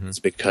thing. Mm-hmm. It's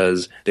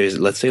because there's,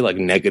 let's say, like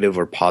negative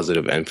or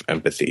positive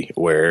empathy,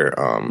 where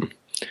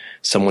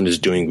someone is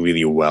doing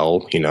really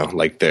well, you know,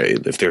 like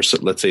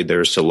let's say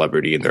they're a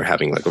celebrity and they're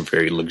having like a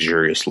very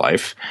luxurious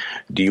life.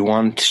 Do you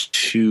want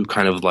to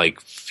kind of like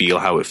feel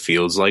how it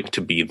feels like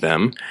to be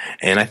them?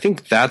 And I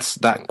think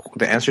the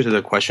answer to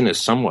the question is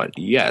somewhat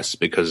yes,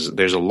 because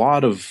there's a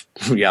lot of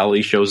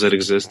reality shows that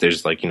exist.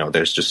 There's like, you know,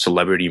 there's just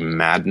celebrity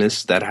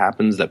madness that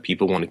happens, that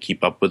people want to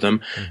keep up with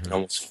them, mm-hmm. and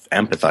almost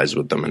empathize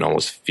with them and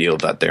almost feel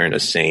that they're in the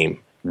same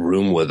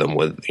room with them,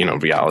 with, you know,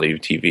 reality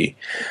TV.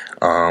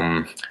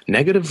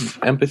 Negative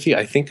empathy,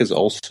 I think, is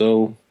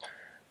also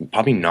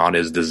probably not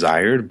as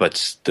desired, but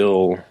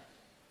still,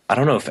 I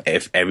don't know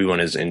if everyone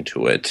is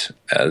into it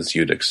as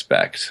you'd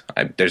expect.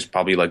 There's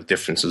probably like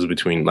differences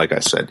between, like I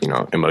said, you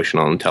know,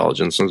 emotional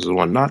intelligence and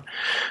whatnot,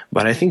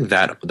 but I think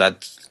that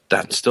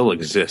still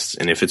exists,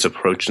 and if it's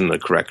approached in the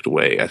correct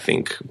way, I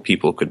think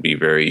people could be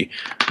very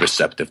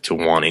receptive to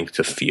wanting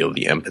to feel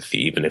the empathy,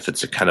 even if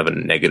it's a kind of a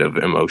negative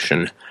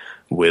emotion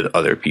with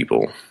other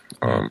people.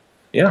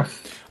 Yeah.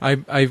 All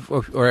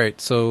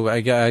right. So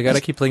I got to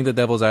keep playing the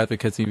devil's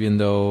advocate, even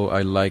though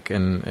I like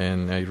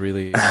and I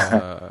really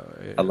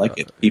I like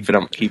it.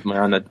 Keep my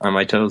on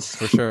my toes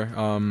for sure.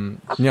 You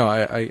know,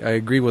 I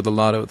agree with a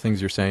lot of things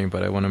you're saying,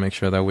 but I want to make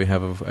sure that we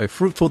have a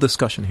fruitful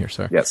discussion here,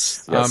 sir.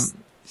 Yes.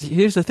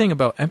 Here's the thing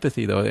about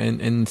empathy, though,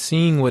 and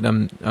seeing what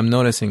I'm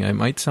noticing. I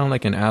might sound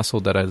like an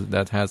asshole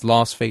that has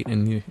lost faith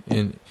in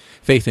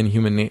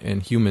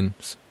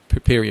humans.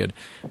 Period.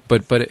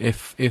 But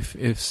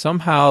if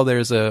somehow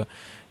there's a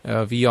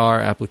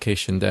VR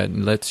application that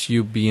lets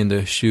you be in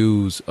the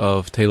shoes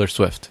of Taylor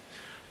Swift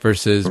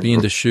versus be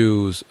in the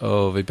shoes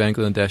of a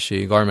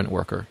Bangladeshi garment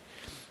worker,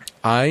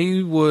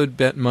 I would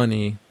bet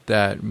money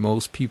that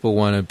most people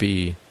want to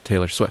be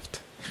Taylor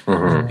Swift.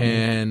 Mm-hmm.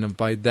 And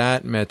by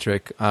that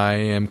metric, I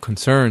am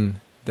concerned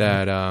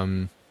that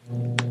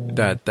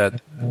that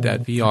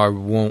VR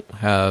won't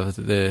have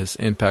this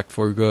impact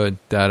for good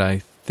that I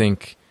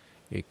think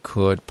it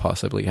could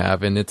possibly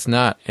have. And it's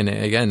not. And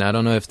again, I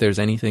don't know if there's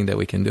anything that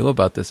we can do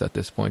about this at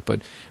this point,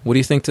 but what do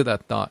you think to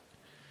that thought?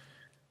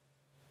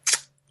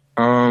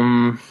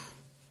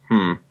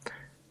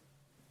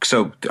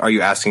 So are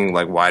you asking,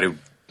 like, why do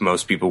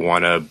most people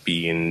want to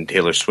be in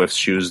Taylor Swift's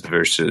shoes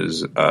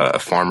versus a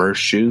farmer's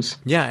shoes.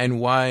 Yeah, and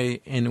why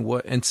and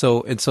what and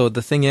so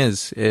the thing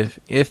is,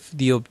 if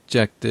the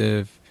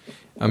objective,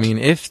 I mean,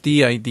 if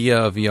the idea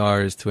of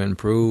VR is to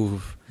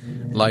improve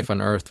life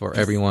on Earth for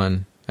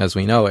everyone as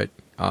we know it,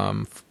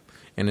 and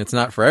it's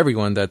not for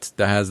everyone that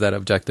has that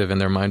objective in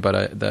their mind,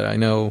 but I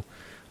know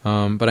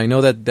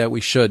that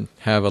we should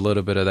have a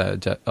little bit of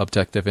that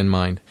objective in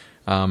mind.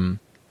 Then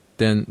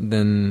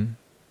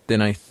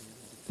I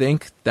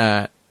think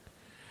that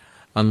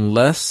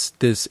unless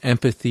this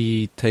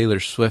Empathy Taylor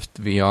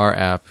Swift VR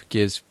app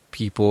gives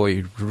people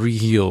a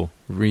real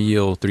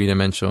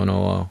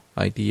three-dimensional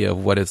idea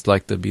of what it's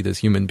like to be this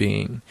human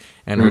being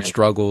and her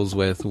struggles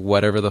with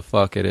whatever the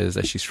fuck it is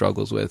that she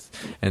struggles with,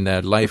 and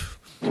that life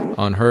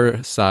on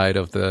her side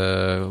of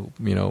the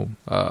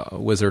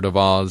Wizard of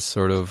Oz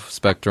sort of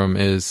spectrum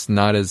is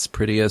not as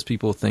pretty as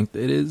people think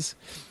it is.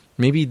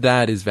 Maybe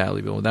that is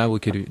valuable.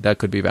 That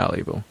could be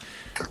valuable.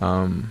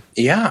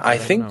 I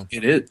think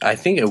it is. I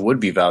think it would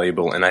be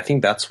valuable, and I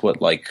think that's what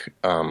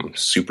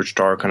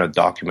superstar kind of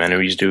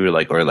documentaries do,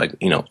 or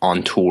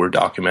on tour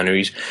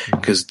documentaries,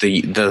 because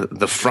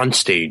the front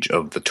stage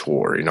of the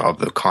tour, of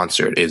the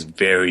concert is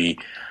very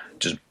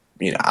just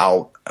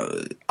out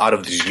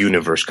of this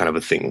universe kind of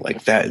a thing.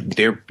 Like that,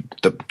 the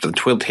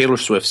Taylor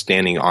Swift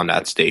standing on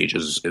that stage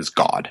is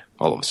God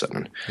all of a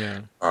sudden. Yeah.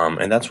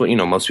 And that's what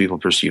most people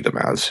perceive them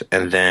as.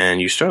 And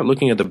then you start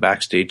looking at the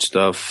backstage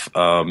stuff.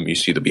 You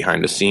see the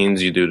behind the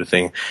scenes. You do the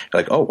thing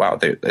like, oh wow,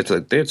 it's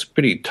a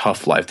pretty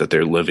tough life that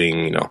they're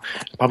living.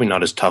 Probably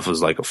not as tough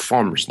as like a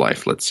farmer's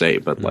life, let's say,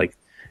 but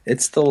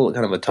it's still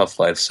kind of a tough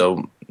life.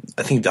 So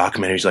I think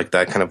documentaries like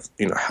that kind of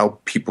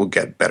help people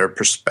get better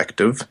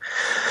perspective.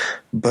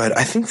 But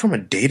I think from a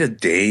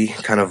day-to-day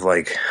kind of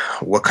like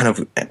what kind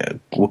of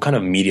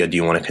media do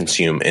you want to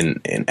consume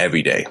in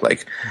every day?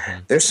 Like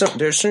there's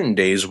certain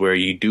days where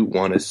you do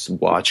want to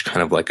watch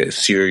kind of like a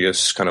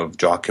serious kind of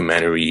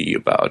documentary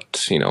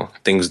about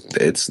things.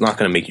 It's not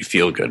going to make you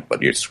feel good,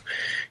 but it's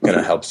kind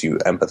of helps you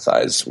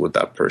empathize with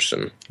that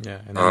person.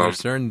 Yeah, and then there's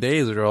certain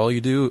days where all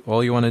you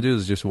want to do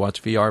is just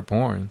watch VR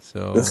porn.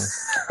 So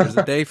there's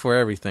a day for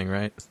everything,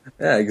 right?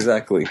 Yeah,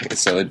 exactly.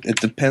 So it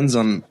depends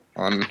on.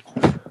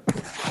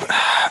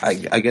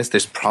 I guess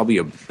there's probably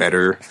a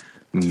better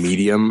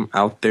medium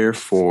out there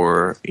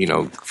for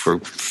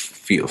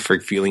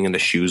feeling in the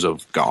shoes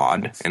of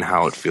God and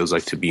how it feels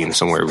like to be in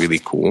somewhere really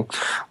cool.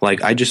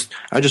 Like I just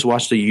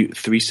watched a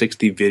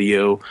 360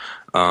 video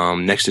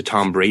next to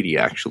Tom Brady,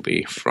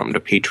 actually, from the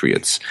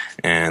Patriots,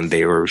 and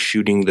they were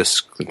shooting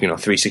this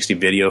 360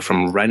 video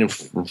from right in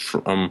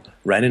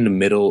the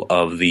middle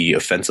of the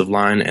offensive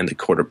line and the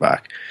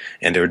quarterback,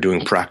 and they were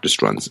doing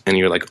practice runs, and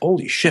you're like,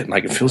 holy shit,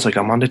 like it feels like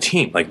I'm on the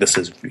team, like this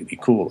is really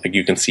cool, like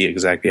you can see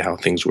exactly how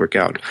things work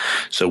out.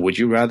 So would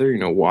you rather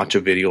watch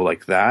a video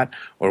like that,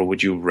 or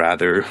would you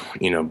rather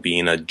be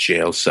in a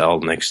jail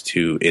cell next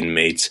to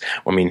inmates?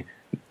 I mean,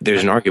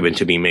 there's an argument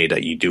to be made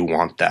that you do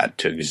want that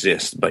to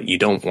exist, but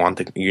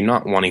you're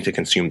not wanting to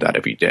consume that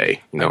every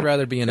day. I'd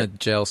rather be in a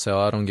jail cell.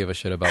 I don't give a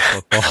shit about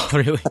football,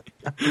 really.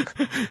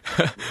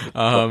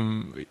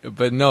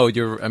 But no,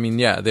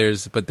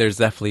 there's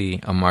definitely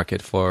a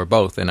market for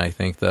both, and I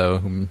think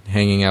though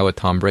hanging out with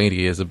Tom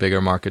Brady is a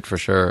bigger market for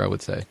sure, I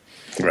would say.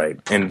 Right.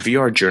 And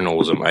VR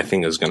journalism, I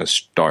think, is going to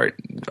start.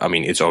 I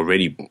mean, it's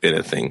already been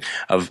a thing.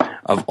 Of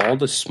all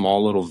the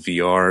small little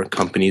VR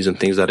companies and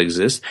things that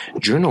exist,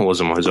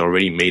 journalism has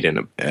already made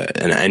an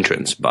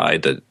entrance by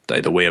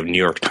the way of New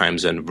York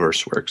Times and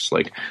Verseworks.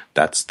 Like,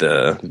 that's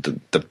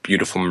the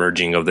beautiful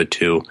merging of the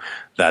two.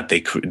 That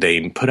they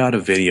put out a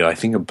video, I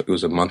think it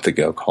was a month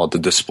ago, called The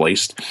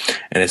Displaced.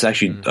 And it's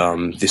actually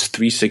this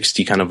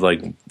 360 kind of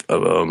like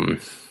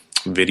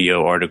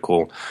video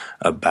article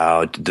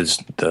about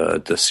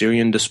the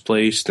Syrian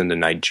displaced and the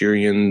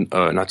Nigerian,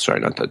 not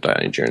the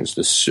Nigerians,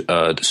 the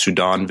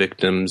Sudan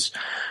victims.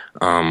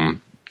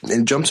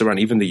 It jumps around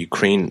even the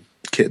Ukraine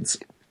kids,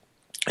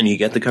 and you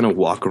get to kind of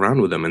walk around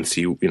with them and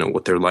see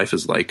what their life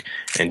is like.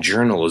 And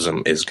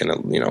journalism is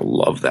gonna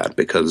love that,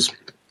 because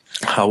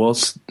how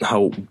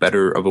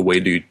better of a way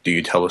do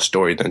you tell a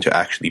story than to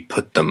actually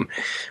put them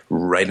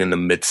right in the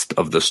midst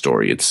of the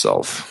story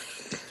itself?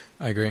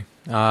 I agree.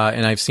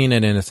 And I've seen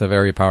it, and it's a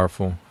very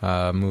powerful,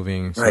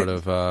 moving sort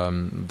of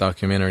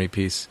documentary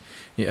piece.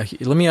 Yeah,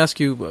 let me ask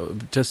you,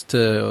 just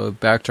to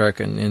backtrack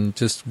and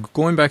just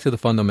going back to the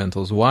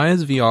fundamentals, why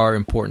is VR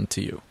important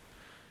to you?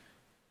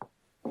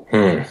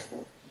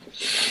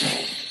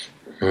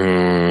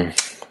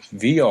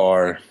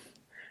 VR,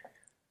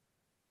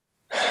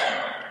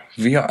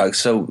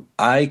 so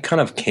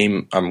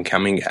I'm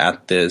coming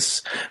at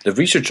this, the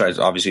research side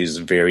obviously is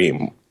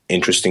very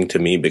interesting to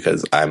me,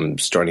 because I'm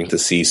starting to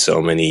see so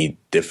many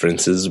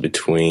differences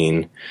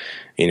between,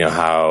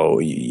 how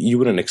you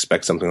wouldn't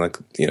expect something like,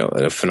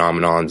 a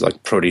phenomenon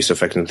like Proteus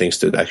effect and things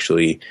to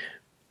actually,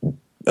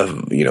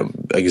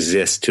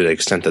 exist to the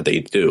extent that they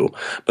do.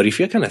 But if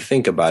you kind of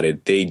think about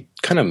it, they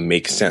kind of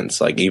make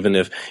sense. Like even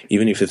if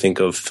you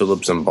think of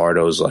Philip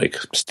Zimbardo's like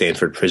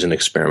Stanford prison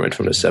experiment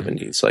from the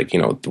 70s, like,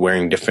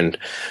 wearing different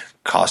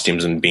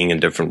costumes and being in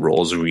different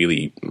roles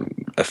really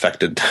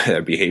affected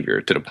their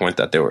behavior to the point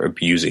that they were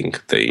abusing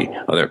the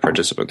other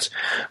participants.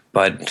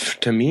 But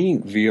to me,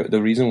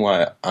 the reason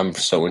why I'm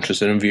so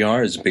interested in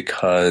VR is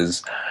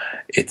because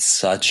it's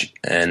such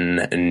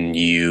an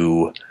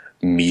new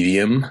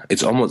medium.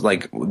 It's almost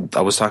like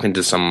I was talking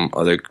to some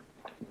other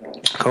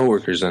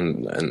coworkers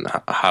and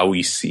how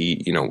we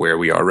see, where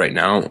we are right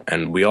now,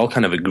 and we all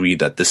kind of agree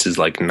that this is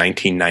like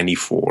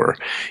 1994,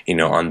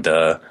 on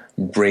the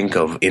brink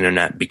of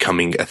internet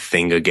becoming a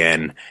thing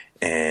again.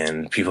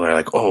 And people are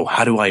like, oh,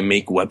 how do I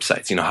make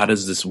websites? How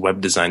does this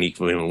web design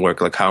even work?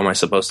 Like, how am I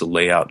supposed to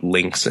lay out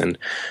links, and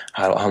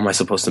how am I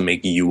supposed to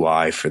make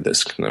UI for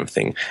this kind of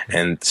thing?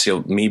 And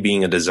so me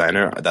being a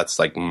designer, that's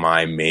like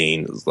my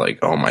main, like,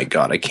 oh my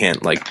God, I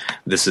can't, like,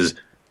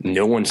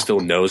 no one still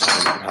knows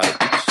how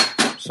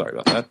to, sorry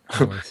about that.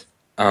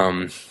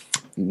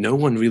 No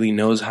one really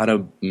knows how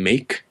to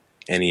make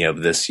any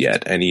of this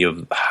yet,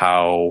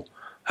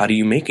 how do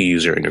you make a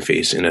user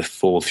interface in a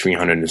full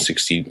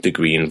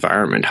 360-degree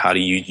environment? How do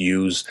you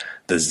use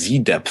the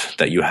Z-depth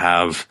that you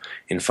have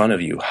in front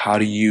of you? How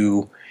does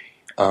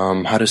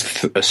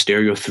a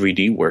stereo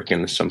 3D work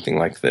in something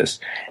like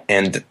this?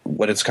 And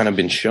what it's kind of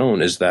been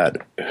shown is that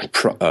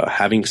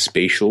having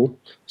spatial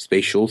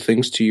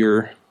things to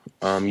your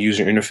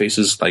user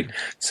interfaces, like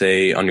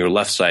say on your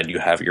left side you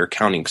have your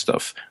accounting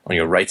stuff, on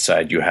your right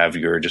side you have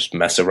your just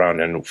mess around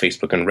in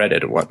Facebook and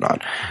Reddit and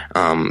whatnot.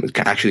 It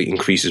actually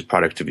increases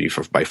productivity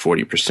by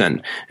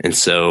 40%. And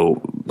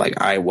so, like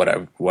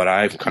what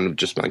I've kind of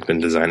just like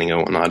been designing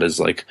and whatnot is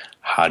like,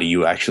 how do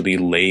you actually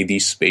lay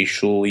these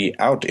spatially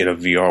out in a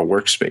VR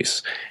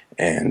workspace,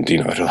 and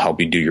it'll help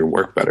you do your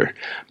work better.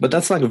 But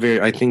that's like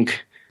I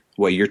think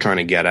what you're trying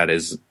to get at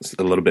is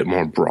a little bit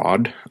more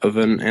broad of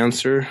an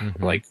answer.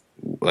 Mm-hmm.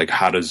 Like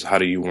how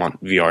do you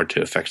want VR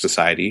to affect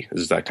society?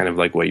 Is that kind of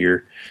like what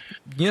you're...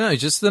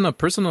 just on a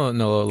personal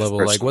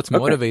level, like what's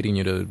motivating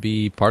you to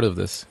be part of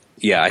this?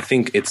 Yeah, I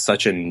think it's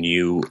such a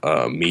new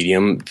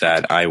medium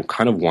that I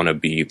kind of want to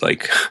be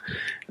like,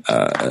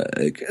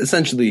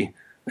 essentially,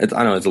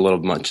 I know it's a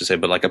little much to say,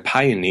 but like a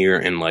pioneer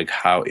in like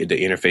how the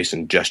interface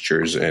and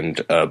gestures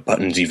and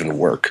buttons even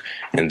work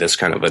in this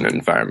kind of an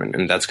environment.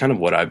 And that's kind of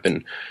what I've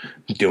been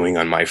doing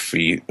on my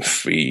free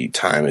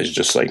time, is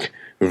just like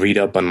read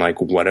up on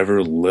like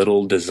whatever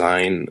little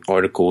design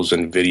articles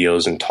and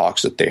videos and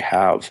talks that they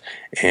have,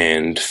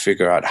 and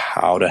figure out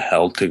how to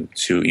help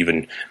to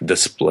even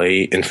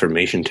display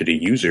information to the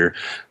user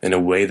in a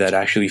way that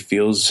actually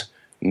feels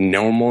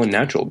normal and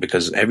natural,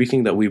 because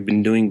everything that we've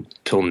been doing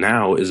till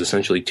now is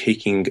essentially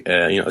taking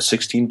a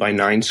 16 by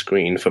 9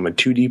 screen from a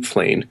 2D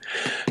plane,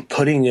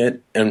 putting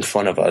it in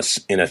front of us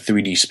in a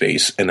 3D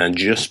space, and then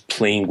just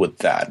playing with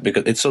that.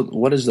 Because it's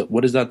what is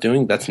that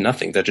doing? That's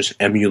nothing. That's just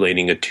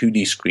emulating a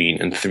 2D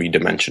screen in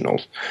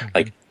 3-dimensional.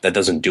 Like, that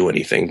doesn't do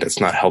anything. That's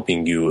not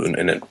helping you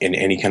in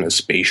any kind of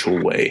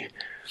spatial way.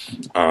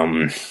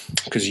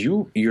 Because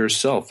you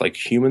yourself, like,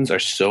 humans are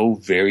so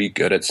very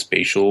good at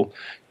spatial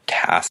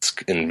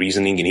task and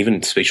reasoning and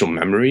even spatial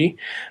memory.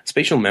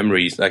 Spatial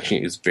memory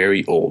is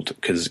very old,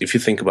 because if you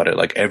think about it,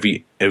 like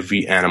every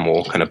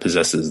animal kind of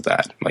possesses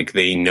that. Like,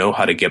 they know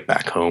how to get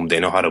back home, they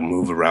know how to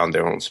move around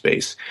their own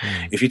space.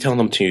 If you tell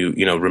them to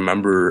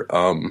remember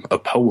a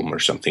poem or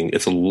something,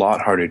 it's a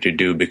lot harder to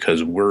do,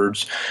 because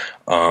words,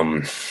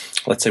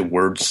 let's say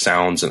words,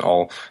 sounds, and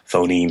all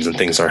phonemes and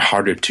things are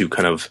harder to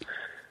kind of...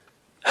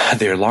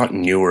 They're a lot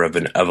newer of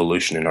an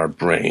evolution in our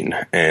brain,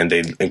 and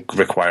they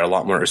require a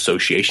lot more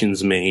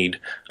associations made,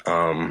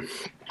 a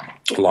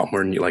lot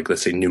more, like,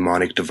 let's say,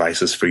 mnemonic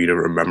devices for you to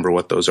remember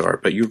what those are.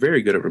 But you're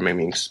very good at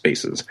remembering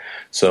spaces.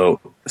 So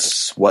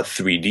what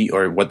 3D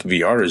or what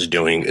VR is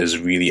doing is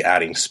really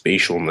adding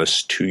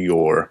spatialness to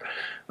your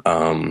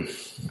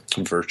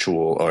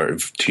virtual or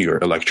to your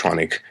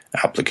electronic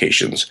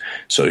applications.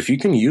 So if you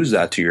can use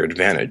that to your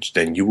advantage,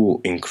 then you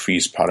will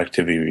increase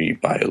productivity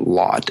by a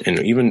lot, and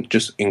even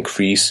just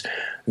increase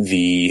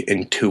the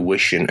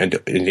intuition and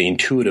the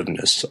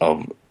intuitiveness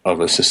of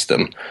a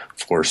system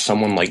for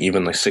someone like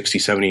even like 60,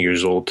 70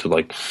 years old to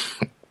like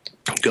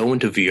go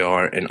into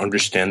VR and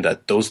understand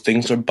that those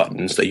things are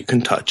buttons that you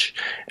can touch,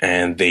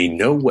 and they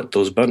know what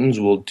those buttons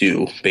will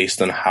do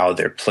based on how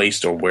they're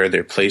placed or where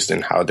they're placed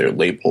and how they're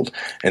labeled,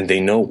 and they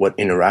know what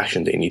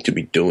interaction they need to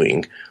be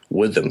doing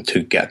with them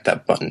to get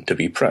that button to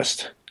be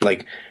pressed.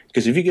 Like,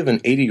 because if you give an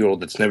 80-year-old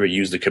that's never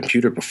used a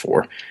computer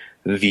before,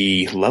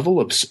 the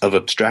level of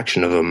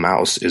abstraction of a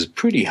mouse is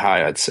pretty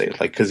high, I'd say.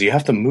 Like, because you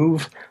have to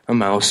move a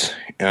mouse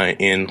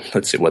in,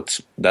 let's say,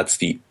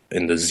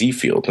 in the Z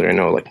field,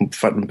 like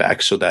front and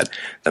back, so that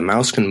the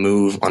mouse can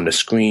move on the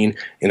screen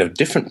in a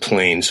different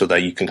plane, so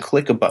that you can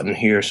click a button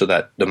here, so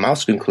that the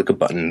mouse can click a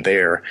button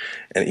there.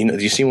 And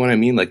do you see what I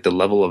mean? Like, the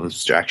level of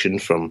abstraction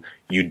from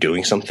you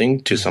doing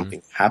something to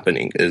something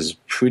happening is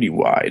pretty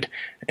wide.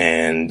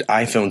 And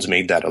iPhones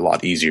made that a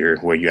lot easier,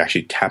 where you're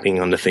actually tapping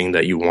on the thing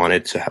that you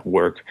wanted to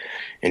work.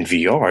 In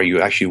VR,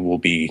 you actually will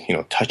be,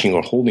 touching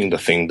or holding the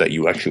thing that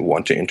you actually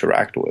want to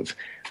interact with.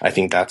 I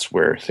think that's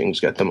where things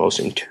get the most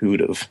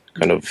intuitive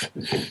kind of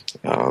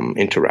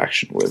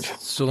interaction with.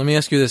 So let me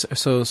ask you this.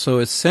 So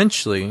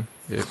essentially,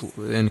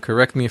 and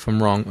correct me if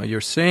I'm wrong, what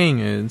you're saying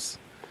is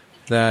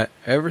that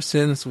ever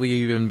since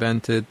we've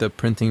invented the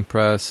printing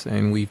press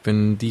and we've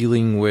been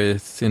dealing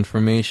with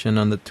information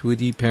on the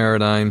 2D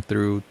paradigm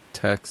through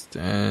text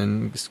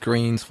and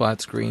screens,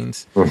 flat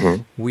screens,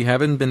 we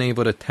haven't been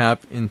able to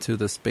tap into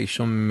the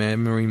spatial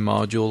memory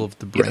module of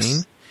the brain.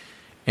 Yes.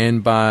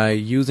 And by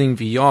using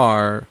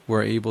VR,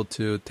 we're able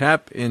to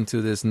tap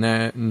into this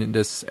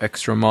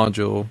extra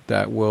module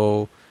that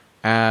will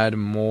add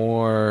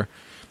more.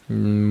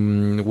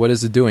 What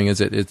is it doing?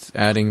 It's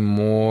adding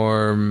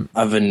more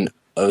of an.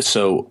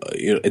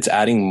 It's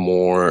adding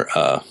more.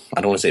 I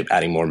don't want to say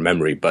adding more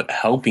memory, but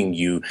helping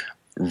you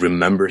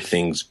remember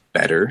things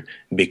better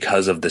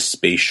because of the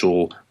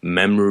spatial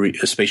memory,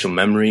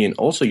 and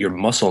also your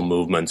muscle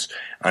movements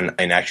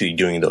and actually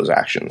doing those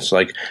actions.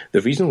 Like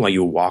the reason why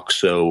you walk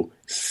so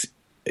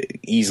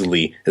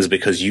easily is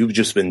because you've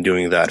just been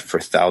doing that for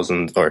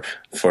thousands, or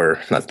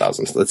for not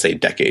thousands, let's say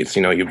decades.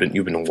 You've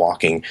been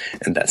walking,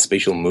 and that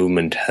spatial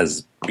movement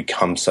has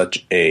become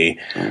such a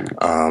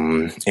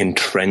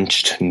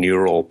entrenched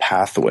neural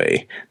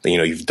pathway that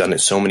you've done it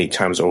so many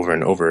times over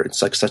and over.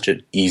 It's like such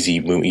an easy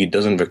move. It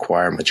doesn't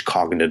require much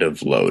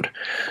cognitive load,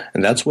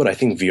 and that's what I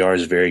think VR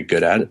is very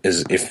good at.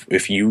 Is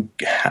if you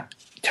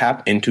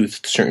tap into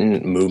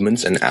certain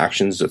movements and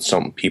actions that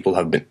some people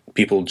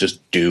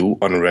just do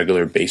on a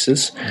regular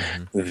basis,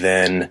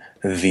 then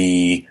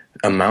the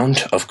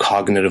amount of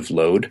cognitive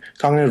load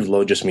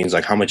just means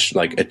like how much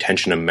like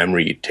attention and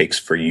memory it takes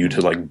for you to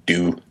like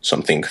do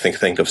something,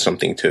 think of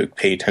something, to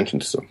pay attention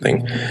to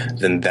something,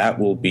 then that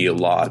will be a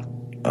lot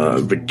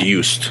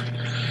reduced.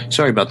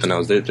 Sorry about the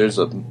noise. There's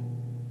a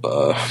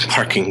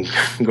parking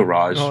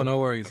garage. Oh, no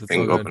worries. It's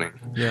all good. Opening.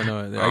 Yeah,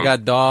 no, I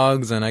got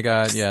dogs and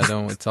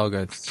it's all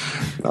good.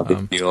 Not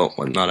ideal,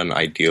 not an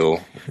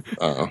ideal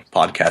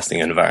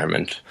podcasting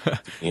environment.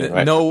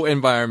 Right? No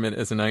environment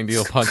is an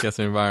ideal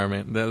podcasting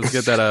environment. Let's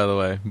get that out of the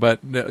way.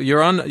 But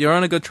you're on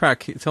a good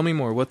track. Tell me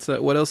more. What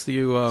else do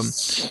you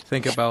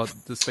think about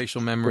the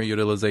spatial memory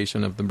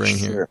utilization of the brain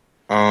here?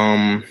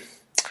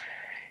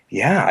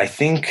 Yeah, I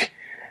think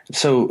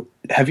so.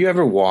 Have you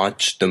ever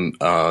watched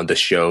the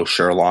show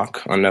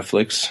Sherlock on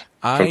Netflix?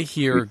 I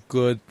hear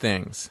good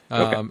things.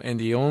 Okay.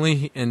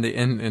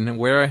 And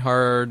where I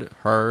heard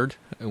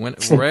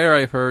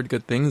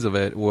good things of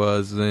it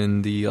was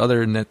in the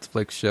other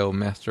Netflix show,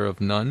 Master of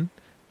None.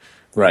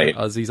 Right.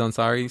 Aziz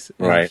Ansari's.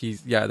 Right.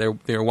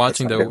 They're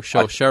watching the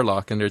show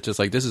Sherlock, and they're just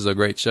like, this is a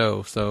great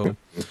show. So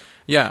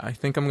yeah, I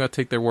think I'm going to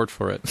take their word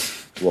for it.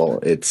 Well,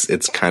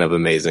 it's kind of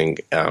amazing.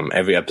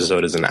 Every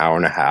episode is an hour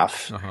and a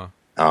half.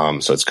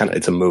 So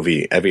it's a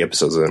movie. Every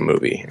episode is a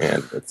movie,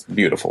 and it's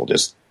beautiful.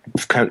 Just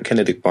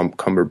Benedict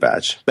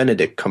Cumberbatch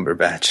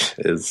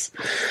is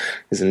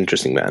an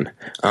interesting man.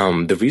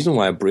 The reason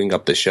why I bring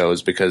up the show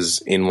is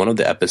because in one of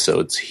the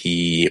episodes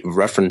he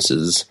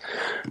references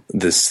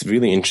this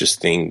really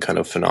interesting kind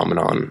of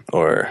phenomenon,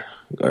 or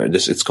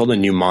this. It's called a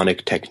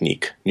mnemonic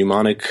technique.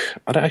 Mnemonic.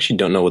 I actually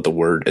don't know what the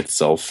word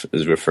itself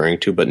is referring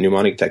to, but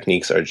mnemonic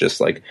techniques are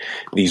just like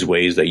these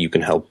ways that you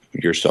can help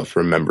yourself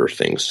remember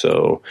things.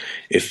 So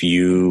if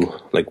you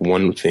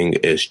one thing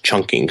is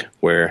chunking,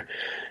 where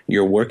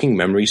your working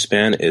memory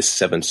span is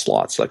 7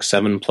 slots, like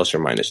 7 plus or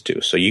minus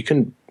 2. So you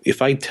can,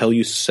 if I tell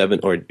you 7,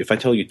 or if I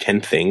tell you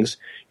 10 things,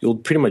 you'll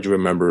pretty much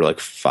remember like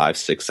 5,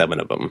 6, 7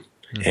 of them.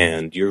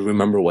 And you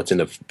remember what's in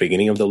the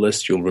beginning of the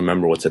list. You'll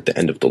remember what's at the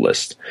end of the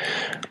list.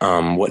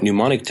 What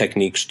mnemonic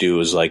techniques do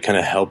is like kind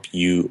of help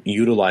you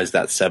utilize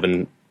that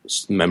 7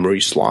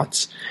 memory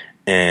slots.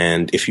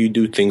 And if you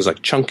do things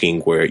like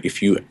chunking, where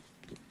if you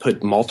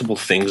put multiple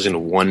things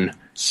in one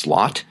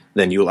slot,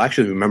 then you'll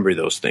actually remember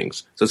those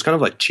things. So it's kind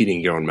of like cheating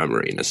your own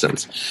memory in a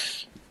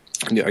sense.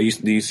 Do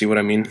you see what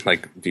I mean?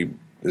 Like, do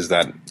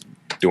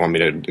you want me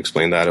to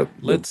explain that?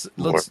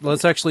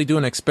 Let's actually do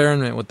an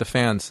experiment with the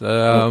fans.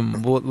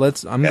 I'm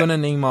going to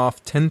name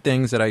off 10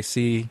 things that I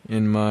see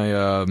in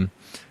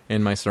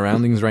my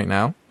surroundings right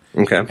now.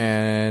 Okay.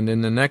 And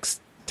in the next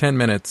 10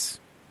 minutes,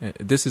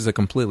 this is a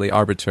completely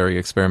arbitrary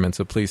experiment,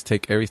 so please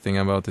take everything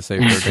I'm about to say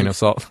with a grain of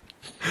salt.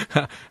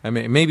 I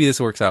mean, maybe this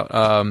works out.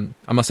 I'm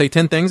gonna say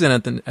 10 things,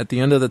 and at the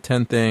end of the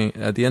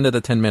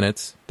 10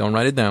 minutes, don't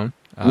write it down.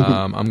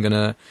 I'm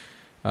gonna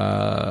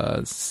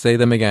say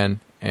them again,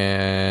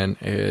 and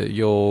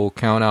you'll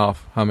count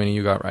off how many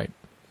you got right.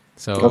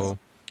 So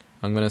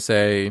I'm gonna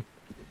say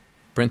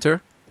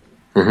printer,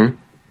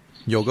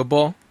 yoga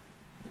ball,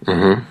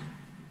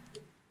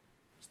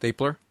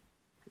 stapler,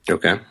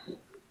 okay,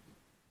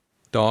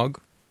 dog,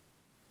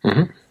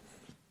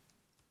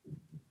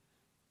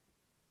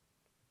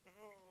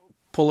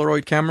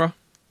 Polaroid camera,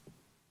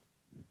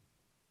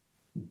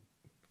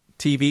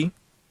 TV,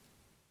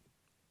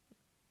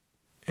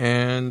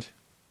 and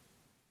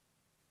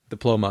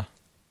diploma.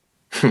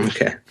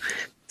 Okay.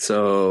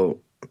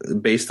 So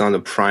based on the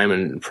prime,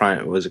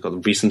 what is it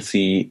called,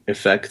 recency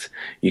effect,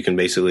 you can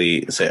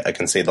basically say, I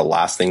can say the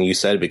last thing you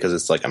said because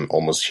it's like I'm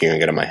almost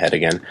hearing it in my head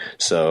again.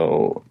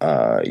 So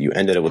you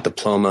ended it with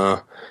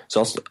diploma.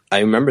 So also, I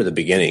remember the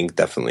beginning,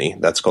 definitely.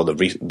 That's called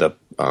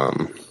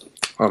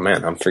oh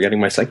man, I'm forgetting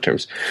my psych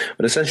terms.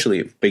 But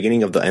essentially,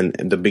 beginning of the end,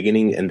 the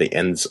beginning and the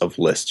ends of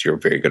lists, you're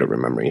very good at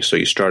remembering. So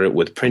you started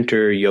with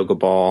printer, yoga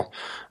ball,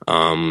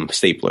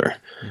 stapler.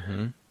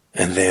 Mm-hmm.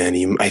 And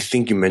then I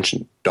think you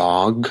mentioned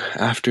dog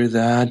after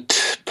that,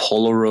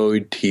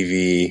 Polaroid,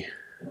 TV,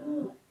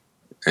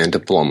 and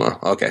diploma.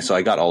 Okay, so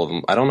I got all of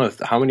them. I don't know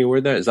how many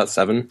were there. Is that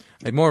 7?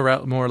 More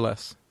or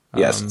less.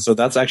 Yes. So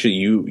that's actually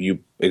you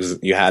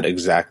had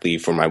exactly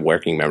for my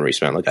working memory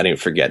span. Like I didn't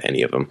forget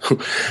any of them.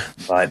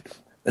 But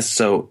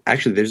so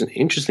actually, there's an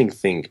interesting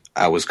thing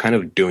I was kind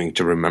of doing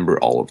to remember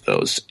all of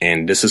those,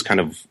 and this is kind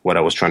of what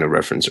I was trying to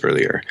reference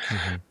earlier.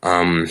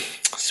 Mm-hmm.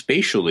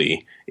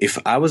 Spatially, if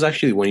I was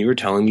actually, when you were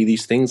telling me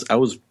these things, I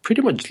was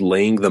pretty much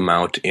laying them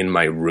out in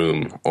my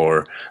room,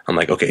 or I'm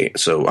like, okay,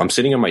 so I'm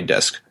sitting at my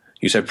desk.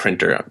 You said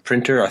printer.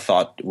 Printer, I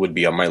thought would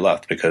be on my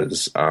left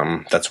because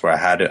that's where I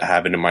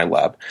have it in my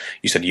lab.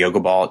 You said yoga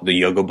ball. The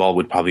yoga ball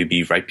would probably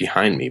be right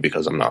behind me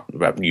because I'm not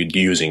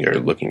using or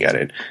looking at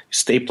it.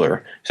 Stapler.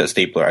 You said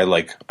stapler.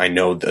 I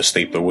know the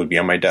stapler would be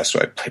on my desk, so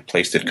I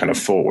placed it kind of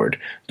forward.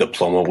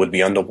 Diploma would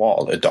be on the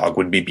wall. The dog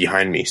would be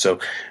behind me. So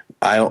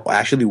I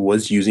actually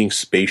was using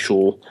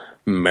spatial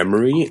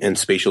memory and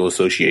spatial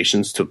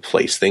associations to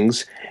place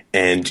things,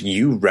 and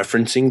you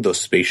referencing those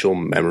spatial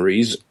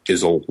memories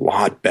is a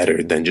lot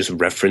better than just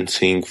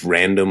referencing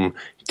random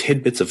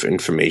tidbits of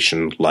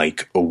information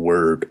like a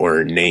word or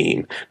a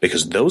name,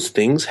 because those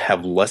things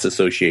have less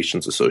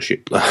associations have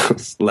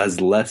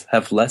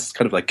less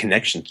kind of like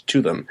connections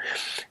to them.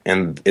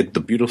 And the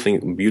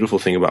beautiful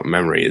thing about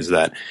memory is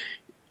that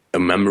a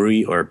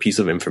memory or a piece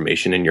of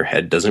information in your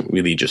head doesn't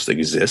really just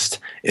exist.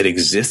 It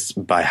exists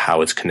by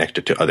how it's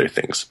connected to other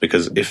things.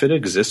 Because if it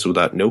exists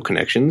without no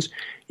connections,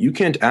 you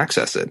can't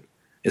access it.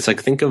 It's like,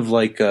 think of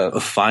like a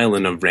file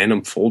in a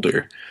random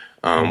folder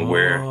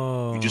where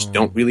you just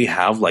don't really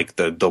have like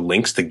the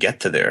links to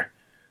get to there.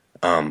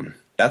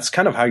 That's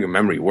kind of how your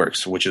memory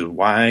works, which is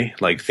why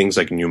like things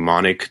like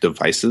mnemonic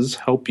devices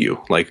help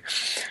you.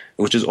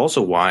 Which is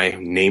also why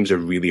names are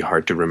really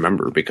hard to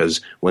remember,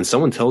 because when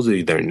someone tells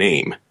you their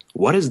name,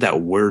 what is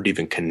that word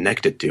even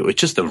connected to? It's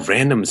just a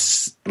random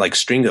like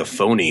string of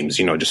phonemes,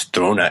 just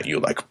thrown at you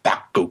like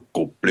that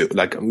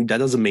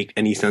doesn't make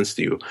any sense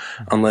to you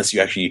unless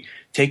you actually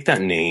take that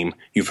name.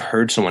 You've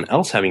heard someone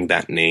else having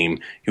that name.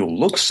 You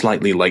look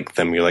slightly like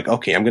them. You're like,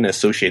 okay, I'm going to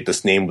associate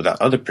this name with that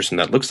other person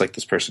that looks like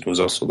this person who's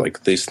also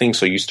like these things.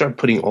 So you start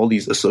putting all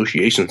these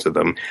associations to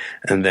them,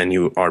 and then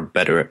you are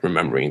better at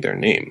remembering their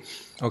name.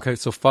 Okay,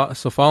 so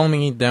follow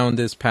me down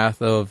this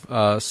path of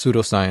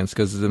pseudoscience,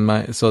 because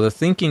the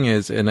thinking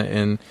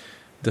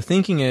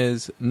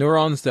is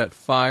neurons that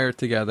fire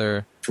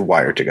together,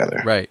 wire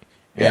together, right?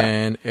 Yeah.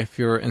 And if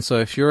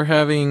you're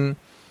having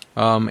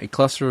a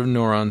cluster of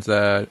neurons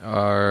that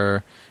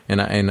are,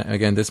 and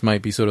again, this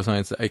might be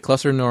pseudoscience, a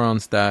cluster of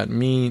neurons that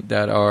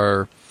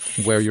are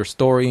where you're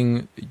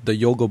storing the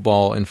yoga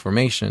ball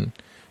information.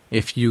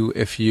 If you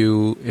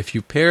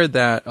pair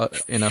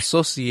that and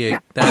associate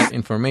that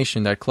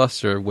information, that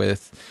cluster,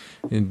 with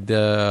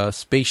the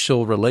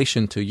spatial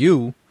relation to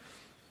you,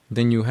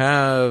 then you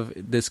have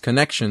this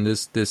connection.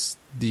 these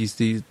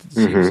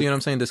mm-hmm. See what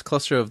I'm saying? This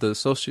cluster of the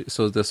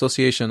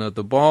association of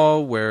the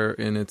ball,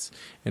 and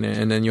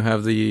then you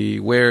have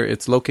where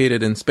it's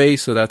located in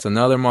space. So that's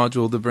another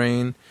module of the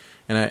brain,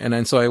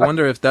 and so I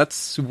wonder if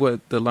that's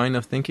what the line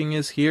of thinking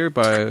is here,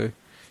 by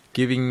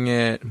giving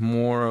it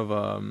more of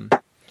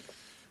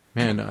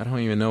Man, I don't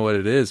even know what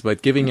it is,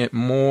 but giving it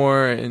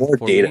more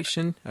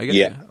information, data. I guess.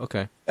 Yeah.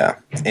 Okay. Yeah,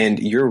 and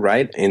you're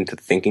right into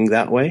thinking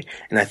that way,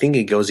 and I think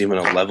it goes even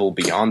a level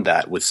beyond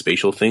that with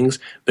spatial things,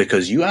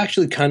 because you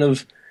actually kind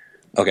of,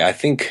 okay, I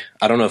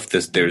don't know if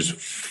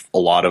there's a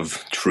lot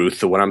of truth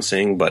to what I'm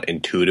saying, but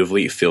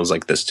intuitively it feels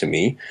like this to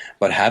me.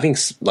 But having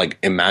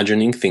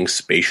imagining things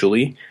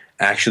spatially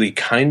actually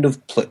kind of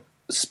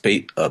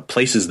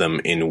places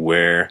them in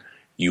where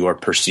you are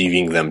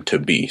perceiving them to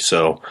be.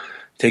 So,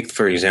 take,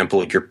 for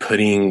example, you're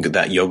putting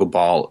that yoga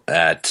ball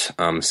at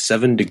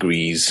 7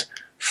 degrees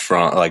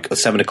from,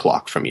 7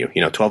 o'clock from you.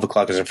 12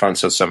 o'clock is in front,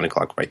 so 7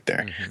 o'clock right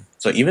there. Mm-hmm.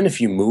 So even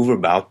if you move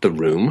about the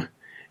room,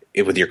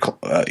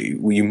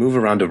 you move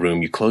around the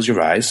room, you close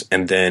your eyes,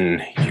 and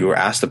then you're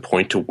asked to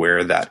point to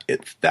where that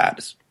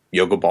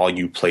yoga ball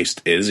you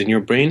placed is in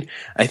your brain,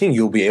 I think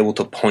you'll be able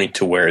to point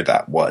to where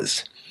that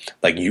was.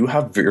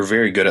 You're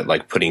very good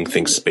at putting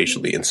things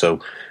spatially, and so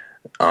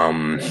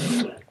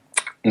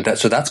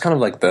that's kind of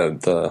like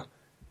the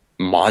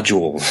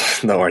module,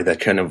 or that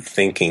kind of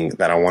thinking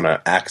that I want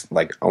to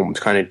I'm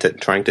kind of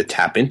trying to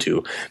tap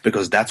into,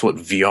 because that's what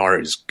VR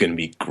is going to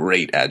be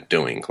great at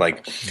doing.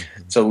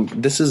 So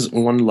this is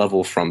one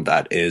level from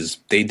that. Is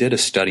they did a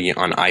study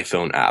on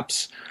iPhone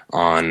apps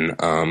on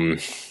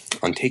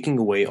taking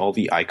away all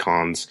the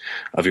icons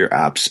of your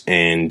apps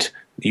and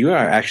you are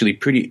actually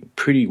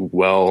pretty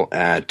well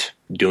at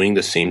doing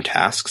the same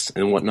tasks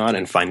and whatnot,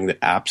 and finding the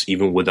apps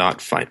even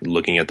without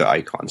looking at the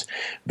icons,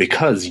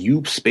 because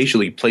you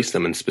spatially place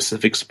them in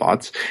specific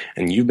spots,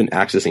 and you've been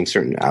accessing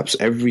certain apps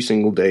every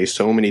single day,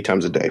 so many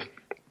times a day.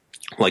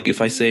 Like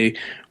if I say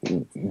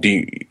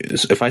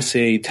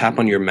tap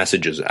on your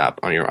Messages app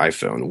on your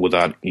iPhone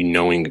without you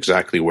knowing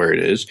exactly where it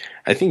is,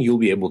 I think you'll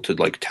be able to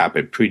like tap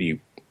it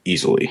pretty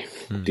easily.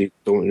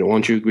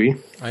 Don't you agree?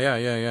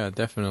 Yeah,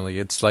 definitely.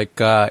 It's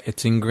like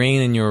it's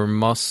ingrained in your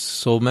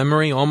muscle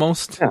memory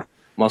almost. Yeah.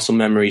 Muscle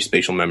memory,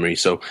 spatial memory.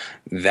 So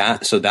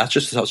that's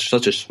just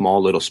such a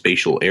small little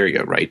spatial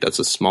area, right? That's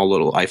a small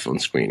little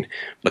iPhone screen.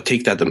 But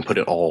take that and put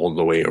it all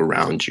the way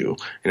around you.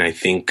 And I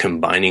think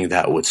combining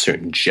that with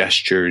certain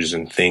gestures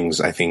and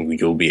things, I think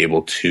you'll be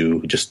able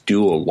to just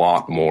do a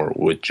lot more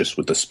with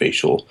the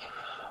spatial,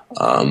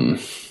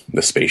 the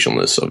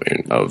spatialness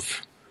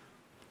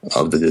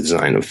of the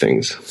design of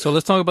things. So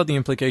let's talk about the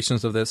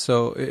implications of this.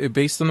 So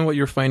based on what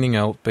you're finding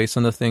out, based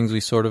on the things we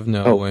sort of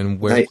know, and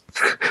where...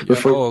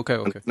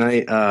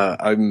 okay.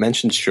 I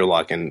mentioned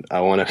Sherlock, and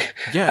I want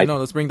to...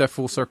 let's bring that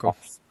full circle.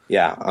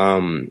 Yeah,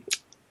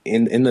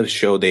 in the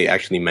show, they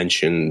actually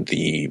mention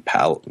the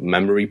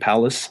memory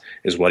palace,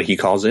 is what he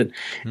calls it.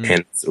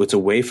 And it's a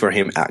way for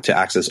him to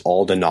access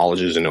all the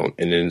knowledge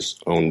in his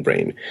own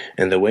brain.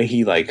 And the way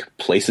he like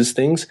places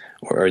things,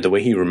 or the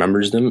way he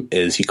remembers them,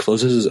 is he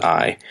closes his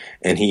eye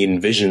and he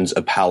envisions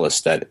a palace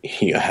that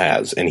he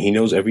has, and he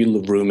knows every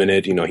room in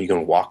it. You know, he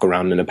can walk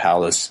around in a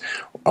palace,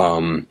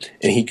 and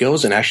he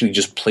goes and actually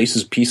just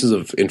places pieces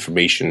of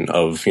information,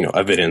 of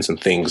evidence and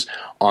things,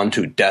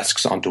 onto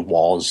desks, onto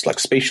walls, like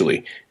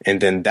spatially.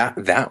 And then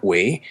that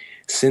way,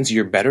 since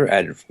you're better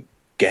at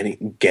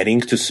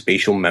getting to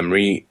spatial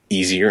memory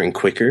easier and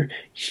quicker,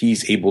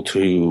 he's able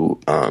to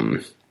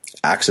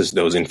access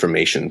those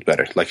information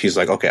better. Like he's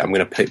like, okay, I'm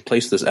going to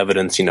place this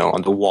evidence,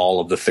 on the wall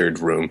of the third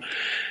room.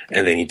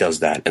 And then he does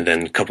that. And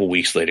then a couple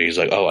weeks later, he's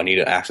like, oh, I need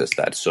to access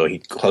that. So he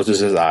closes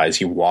his eyes,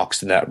 he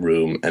walks to that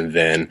room. And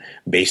then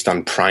based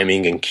on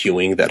priming and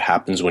cueing that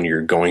happens when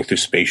you're going through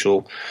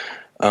spatial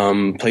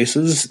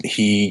places,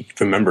 he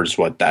remembers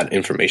what that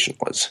information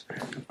was.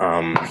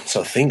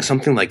 So I think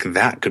something like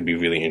that could be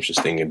really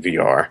interesting in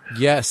VR.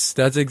 Yes,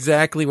 that's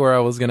exactly where I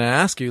was going to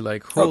ask you.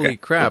 Like, holy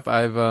crap!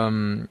 I've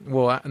now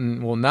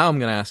I'm going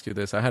to ask you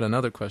this. I had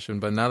another question,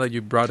 but now that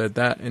you brought it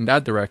in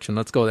that direction,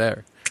 let's go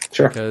there.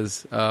 Sure.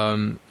 Because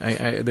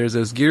there's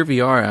this Gear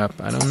VR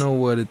app. I don't know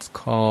what it's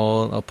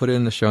called. I'll put it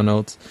in the show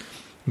notes.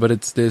 But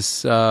it's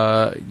this.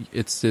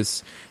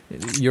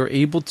 You're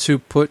able to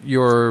put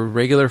your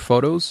regular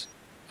photos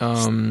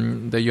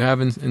that you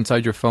have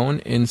inside your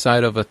phone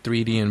inside of a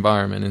 3D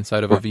environment,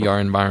 inside of a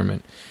VR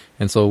environment.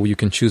 And so you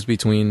can choose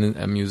between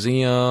a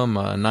museum,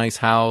 a nice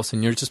house,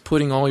 and you're just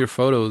putting all your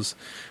photos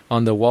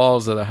on the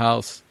walls of the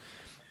house.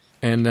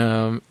 And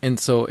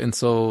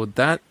so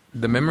that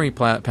the memory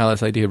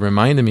palace idea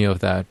reminded me of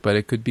that, but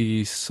it could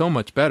be so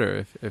much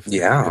better if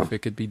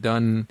it could be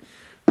done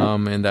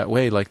in that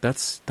way. Like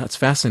that's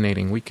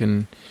fascinating.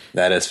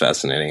 That is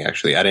fascinating,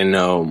 actually. I didn't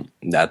know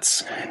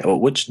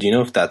do you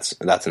know if that's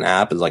an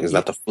app? Is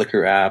that the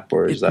Flickr app,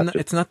 or is that?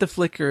 It's not the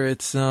Flickr.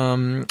 It's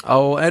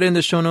I'll add it in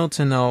the show notes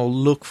and I'll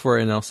look for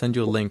it and I'll send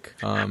you a link.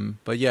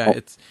 But yeah,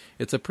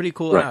 it's a pretty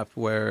cool app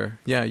where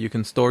you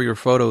can store your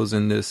photos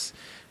in this,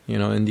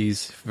 in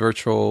these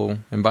virtual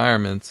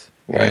environments.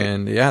 Right.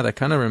 And that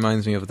kind of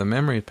reminds me of the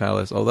memory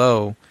palace.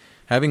 Although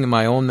having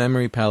my own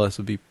memory palace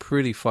would be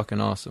pretty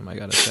fucking awesome, I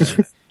gotta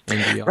say. In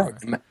VR.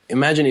 Right.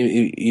 Imagine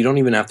you don't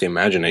even have to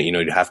imagine it.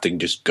 You'd have to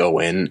just go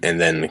in, and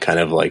then kind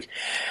of like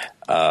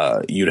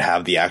you'd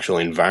have the actual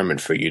environment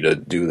for you to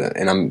do that.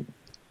 And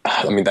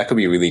that could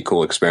be a really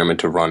cool experiment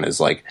to run, is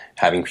like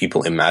having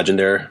people imagine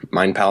their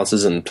mind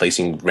palaces and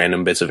placing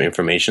random bits of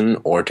information,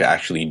 or to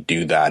actually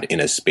do that in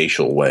a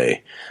spatial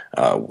way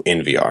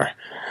in VR.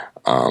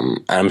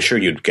 I'm sure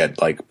you'd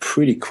get like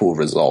pretty cool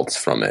results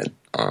from it,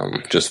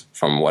 just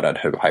from what I'd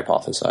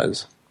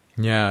hypothesize.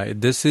 Yeah,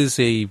 this is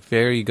a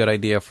very good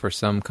idea for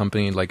some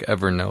company like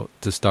Evernote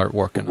to start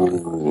working on.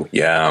 Ooh,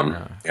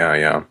 yeah.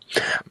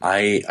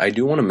 I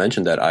do want to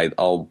mention that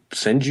I'll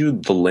send you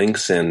the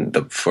links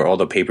for all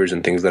the papers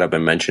and things that I've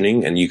been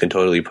mentioning, and you can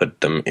totally put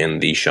them in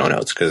the show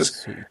notes,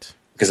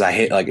 because I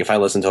hate, like, if I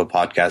listen to a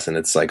podcast and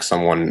it's like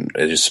someone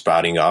is just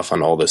spouting off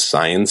on all this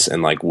science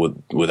and like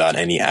without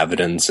any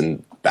evidence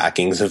and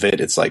backings of it,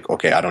 it's like,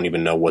 okay, I don't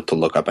even know what to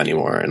look up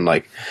anymore.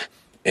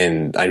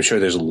 And I'm sure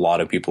there's a lot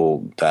of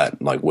people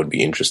that like would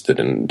be interested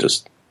in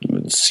just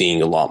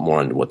seeing a lot more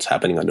on what's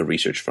happening on the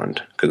research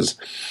front, because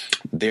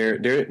there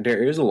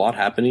is a lot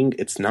happening.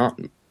 It's not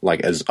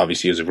like as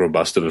obviously as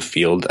robust of a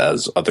field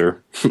as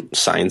other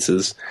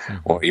sciences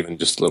or even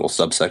just little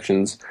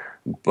subsections.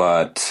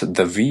 But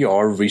the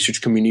VR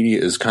research community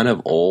is kind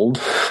of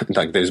old.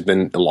 Like there's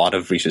been a lot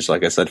of research,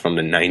 like I said, from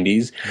the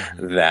 90s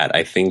that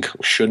I think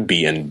should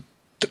be and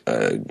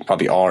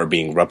probably are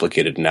being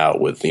replicated now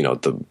with,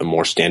 the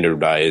more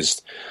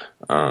standardized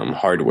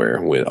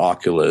hardware with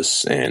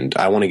Oculus, and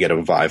I want to get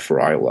a Vive for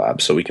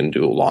iLab so we can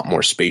do a lot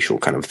more spatial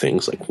kind of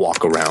things, like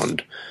walk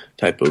around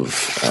type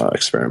of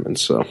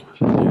experiments. So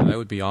yeah, that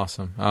would be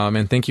awesome.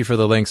 And thank you for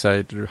the links.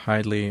 I'd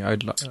greatly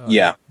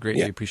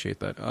appreciate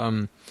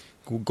that.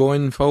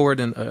 Going forward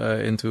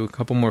into a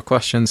couple more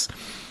questions,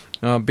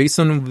 based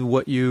on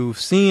what you've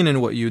seen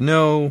and what you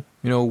know,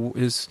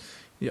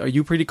 are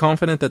you pretty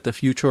confident that the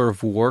future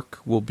of work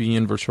will be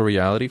in virtual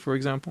reality, for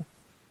example?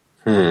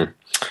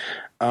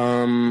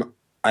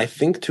 I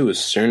think to a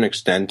certain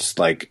extent,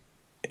 like,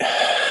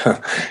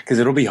 because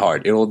it'll be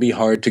hard. It'll be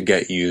hard to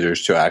get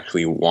users to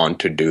actually want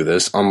to do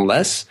this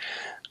unless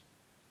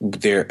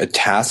a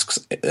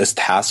task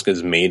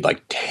is made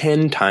like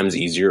 10 times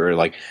easier, or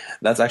like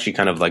that's actually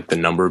kind of like the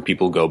number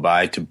people go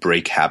by to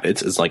break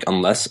habits. Is like,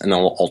 unless an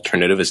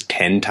alternative is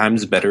 10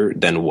 times better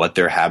than what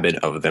their habit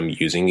of them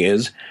using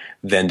is,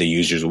 then the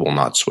users will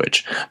not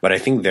switch. But I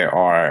think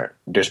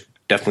there's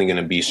definitely going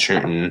to be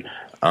certain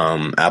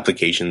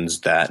applications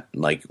that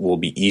like will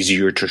be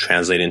easier to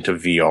translate into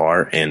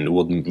VR and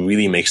will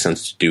really make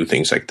sense to do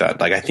things like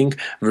that. Like, I think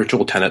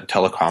virtual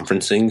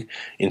teleconferencing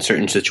in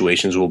certain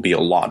situations will be a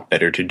lot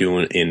better to do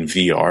in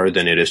VR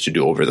than it is to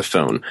do over the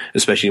phone,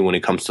 especially when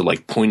it comes to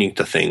like pointing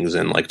to things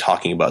and like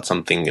talking about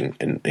something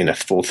in a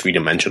full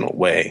 3-dimensional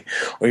way,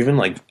 or even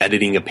like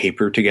editing a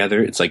paper together.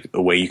 It's like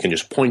a way you can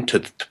just point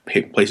to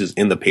places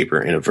in the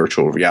paper in a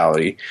virtual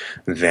reality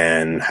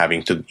than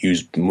having to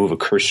move a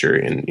cursor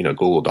in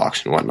Google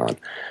Docs and whatnot.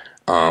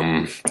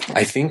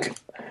 I think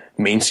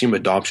mainstream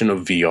adoption of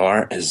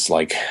VR is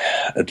like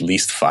at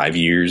least 5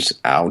 years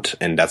out,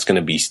 and that's going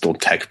to be still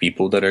tech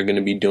people that are going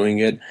to be doing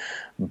it.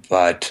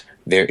 But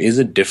there is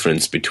a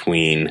difference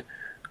between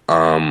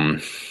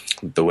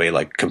the way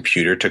like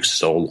computer took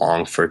so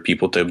long for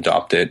people to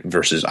adopt it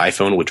versus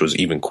iPhone, which was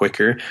even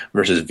quicker,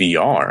 versus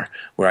VR,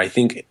 where I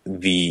think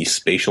the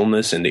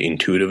spatialness and the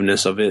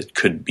intuitiveness of it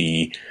could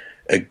be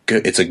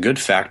it's a good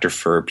factor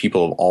for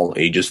people of all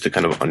ages to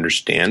kind of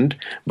understand.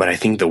 But I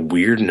think the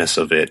weirdness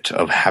of it,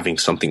 of having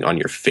something on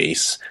your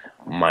face,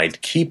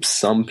 might keep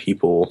some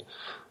people,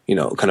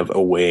 kind of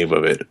away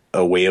of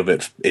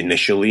it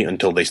initially,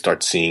 until they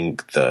start seeing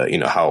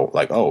how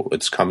like, oh,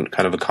 it's kind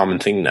of a common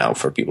thing now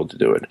for people to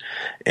do it.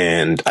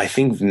 And I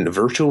think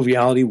virtual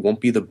reality won't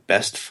be the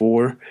best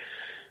for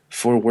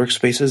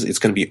workspaces. It's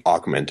going to be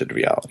augmented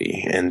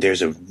reality. And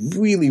there's a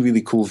really,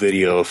 really cool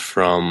video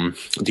from,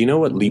 do you know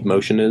what Leap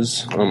Motion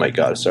is? Oh my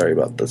God, sorry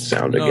about the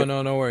sound again.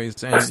 No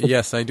worries. And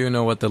yes, I do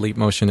know what the Leap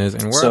Motion is.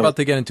 And we're about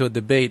to get into a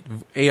debate,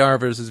 AR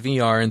versus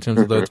VR, in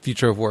terms of the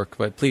future of work.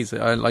 But please,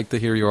 I'd like to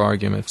hear your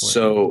argument for it.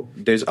 So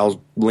I'll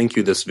link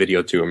you this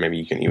video too, or maybe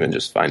you can even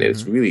just find it.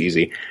 It's really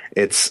easy.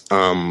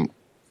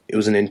 It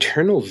was an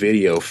internal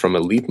video from a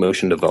Leap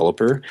Motion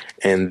developer,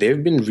 and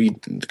they've been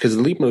because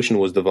the Leap Motion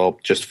was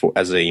developed just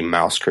as a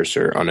mouse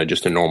cursor on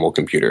just a normal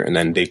computer, and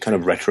then they kind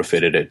of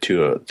retrofitted it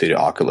to the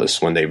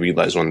Oculus when they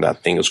realized when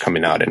that thing was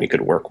coming out and it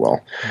could work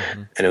well.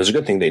 And it was a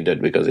good thing they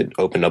did, because it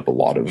opened up a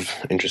lot of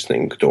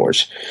interesting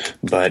doors.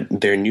 But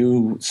their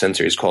new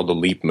sensor is called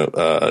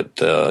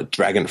the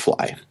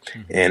Dragonfly,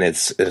 and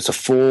it's a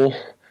full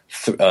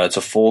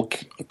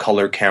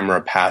color camera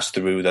pass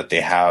through that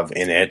they have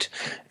in it,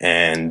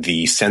 and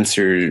the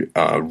sensor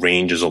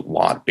range is a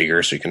lot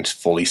bigger, so you can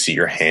fully see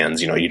your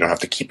hands. You don't have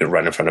to keep it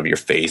right in front of your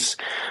face,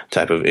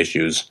 type of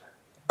issues.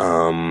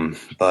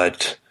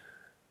 But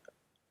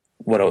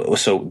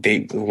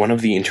one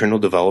of the internal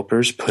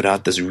developers put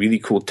out this really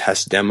cool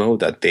test demo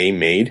that they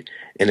made,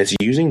 and it's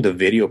using the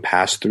video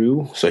pass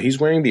through. So he's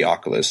wearing the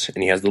Oculus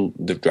and he has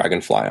the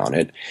Dragonfly on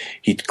it.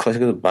 He clicks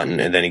the button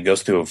and then he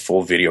goes through a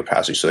full video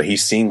passage, so that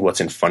he's seeing what's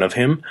in front of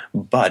him,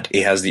 but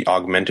it has the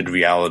augmented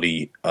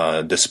reality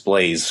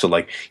displays. So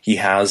like, he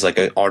has like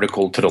an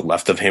article to the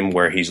left of him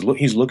where he's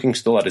looking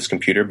still at his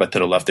computer, but to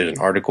the left there's an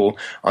article.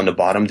 On the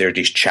bottom there are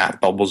these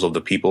chat bubbles of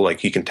the people. Like,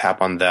 he can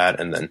tap on that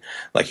and then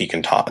like he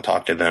can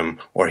talk to them.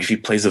 Or if he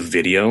plays a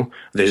video,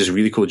 there's this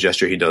really cool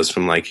gesture he does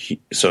from like,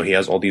 he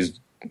has all these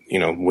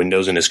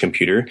windows in his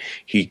computer.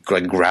 He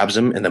like grabs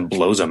them and then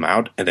blows them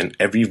out, and then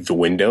every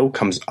window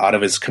comes out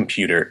of his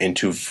computer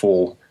into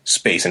full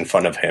space in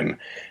front of him,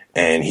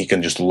 and he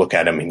can just look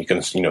at them and he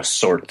can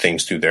sort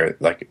things through there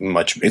like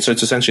much. It's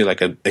essentially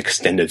like an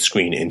extended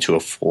screen into a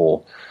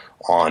full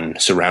on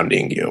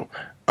surrounding you.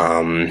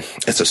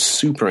 It's a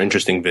super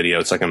interesting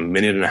video. It's like a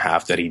minute and a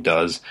half that he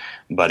does,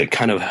 but it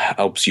kind of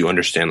helps you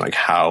understand like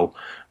how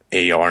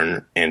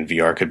AR and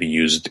VR could be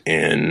used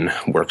in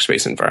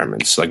workspace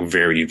environments, like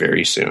very,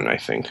 very soon, I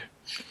think.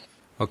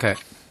 Okay.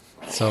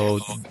 So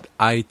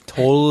I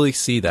totally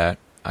see that.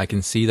 I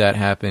can see that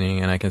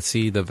happening, and I can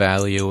see the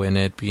value in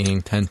it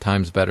being 10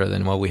 times better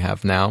than what we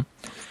have now.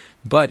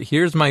 But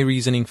here's my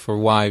reasoning for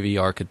why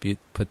VR could be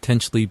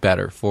potentially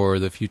better for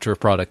the future of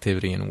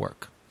productivity and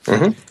work.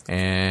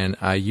 And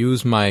I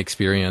use my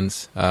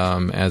experience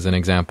as an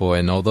example,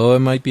 and although it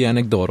might be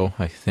anecdotal,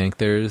 I think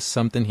there's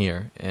something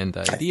here. And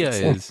the idea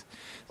is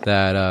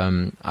that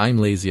I'm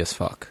lazy as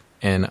fuck,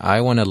 and I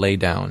want to lay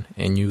down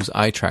and use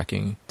eye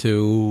tracking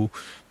to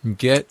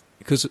get,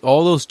 because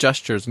all those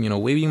gestures,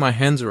 waving my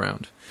hands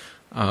around,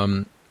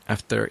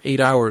 after 8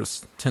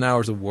 hours, 10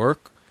 hours of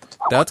work,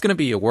 that's going to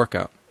be a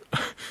workout.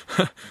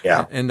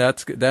 Yeah. And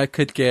that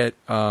could get,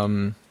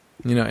 and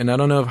I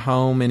don't know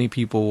how many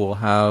people will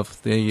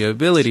have the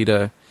ability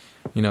to,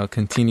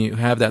 continue,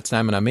 have that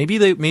stamina. Maybe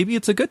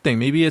it's a good thing.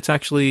 Maybe it's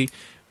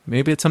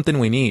something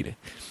we need.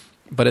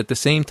 But at the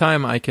same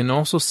time, I can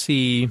also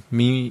see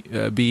me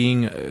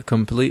being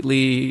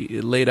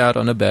completely laid out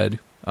on a bed,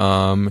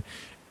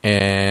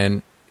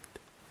 and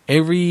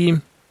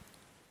every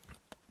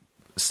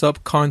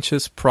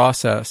subconscious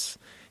process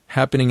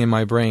happening in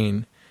my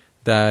brain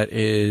that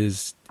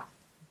is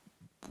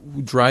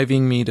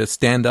driving me to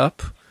stand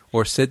up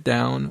or sit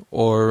down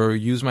or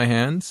use my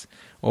hands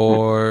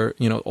or,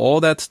 all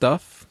that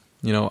stuff,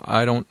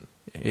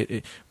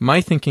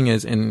 my thinking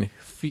is, and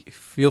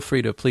feel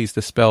free to please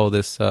dispel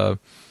this,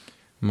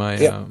 my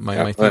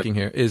thinking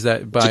here, is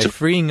that by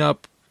freeing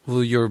up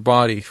your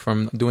body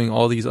from doing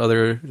all these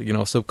other,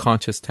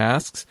 subconscious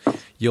tasks,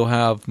 you'll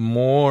have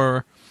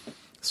more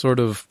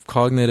sort of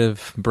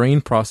cognitive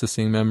brain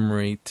processing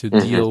memory to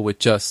deal with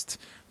just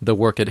the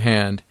work at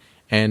hand.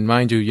 And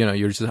mind you,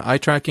 you're just eye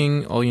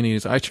tracking. All you need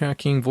is eye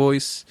tracking,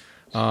 voice,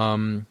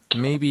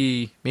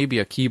 maybe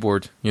a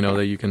keyboard,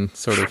 that you can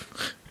sort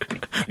of a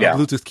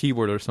Bluetooth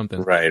keyboard or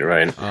something.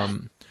 Right.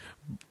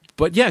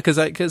 But yeah, because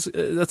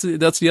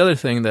that's the other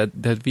thing that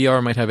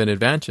VR might have an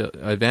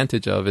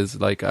advantage of is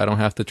like I don't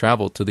have to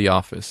travel to the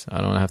office.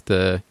 I don't have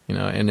to,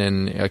 and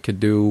then I could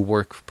do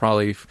work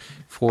probably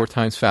 4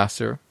 times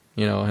faster,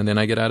 and then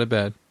I get out of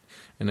bed,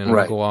 and then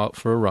I'll go out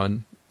for a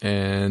run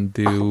and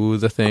do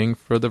the thing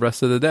for the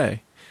rest of the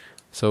day.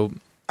 So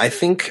I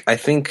think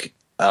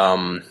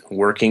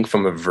working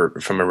from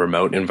a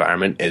remote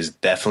environment is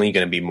definitely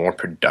going to be more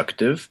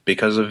productive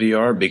because of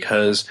VR.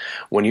 Because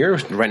when you're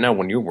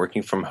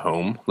working from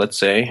home, let's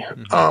say,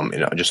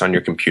 just on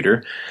your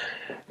computer,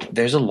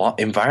 there's a lot.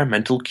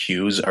 Environmental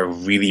cues are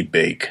really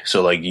big,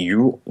 so like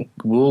you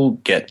will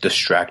get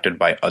distracted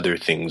by other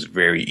things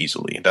very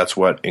easily. That's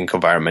what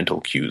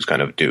environmental cues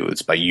kind of do.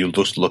 It's by you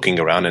just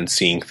looking around and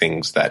seeing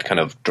things that kind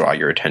of draw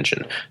your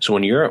attention. So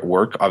when you're at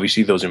work,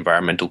 obviously those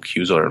environmental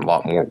cues are a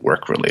lot more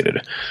work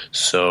related.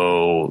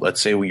 So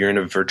let's say you're in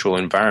a virtual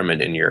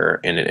environment and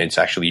it's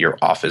actually your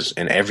office,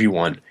 and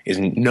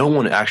no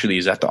one actually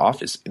is at the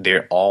office.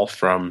 They're all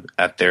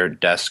at their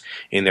desk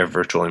in their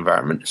virtual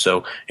environment.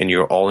 So, and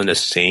you're all in the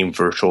same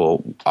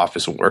virtual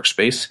office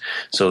workspace.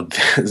 So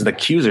the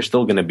cues are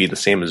still going to be the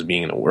same as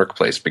being in a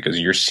workplace, because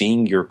you're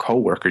seeing your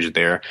coworkers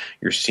there.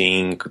 You're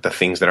seeing the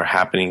things that are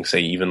happening, say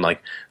even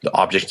like the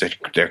objects that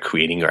they're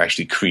creating are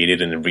actually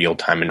created in real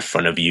time in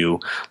front of you.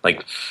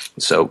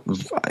 So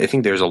I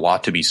think there's a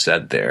lot to be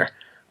said there.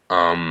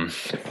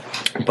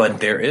 But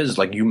there is,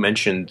 like you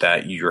mentioned,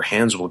 that your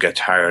hands will get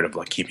tired of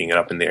like keeping it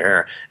up in the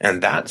air,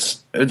 and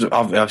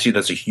obviously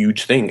that's a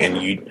huge thing.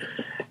 And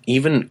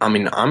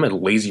I'm a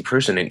lazy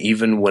person, and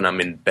even when I'm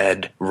in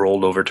bed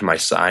rolled over to my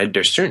side,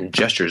 there's certain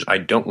gestures I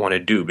don't want to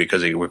do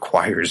because it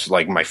requires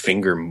like my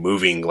finger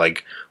moving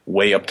like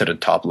way up to the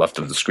top left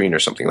of the screen or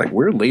something. Like,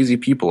 we're lazy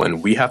people,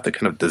 and we have to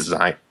kind of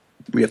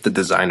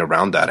design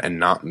around that and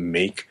not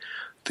make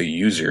the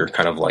user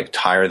kind of like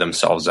tire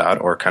themselves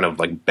out or kind of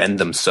like bend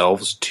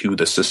themselves to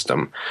the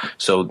system.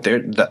 So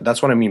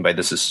that's what I mean by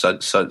this is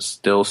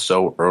still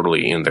so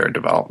early in their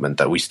development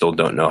that we still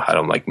don't know how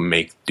to like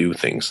do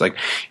things. Like,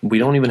 we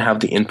don't even have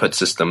the input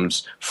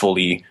systems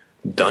fully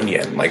done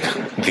yet. Like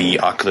the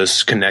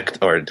Oculus Connect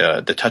or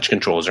the touch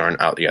controls aren't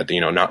out yet.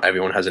 Not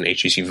everyone has an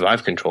HTC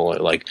Vive controller.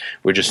 Like,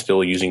 we're just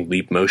still using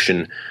Leap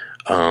Motion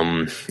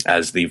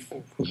as the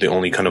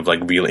only kind of like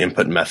real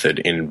input method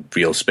in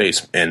real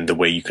space, and the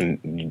way you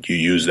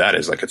use that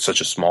is like it's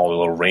such a small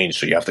little range,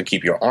 so you have to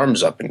keep your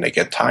arms up and they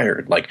get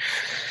tired. Like,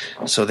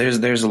 so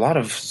there's a lot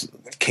of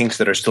kinks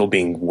that are still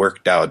being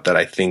worked out that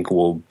I think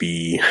will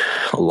be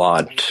a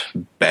lot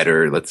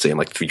better. Let's say in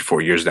like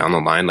 3-4 years down the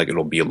line, like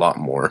it'll be a lot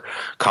more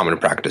common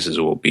practices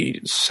will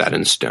be set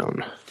in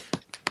stone.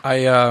 I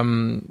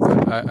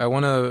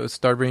want to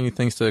start bringing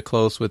things to a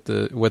close with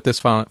this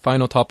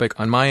final topic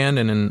on my end,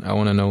 and then I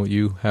want to know if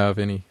you have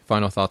any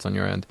final thoughts on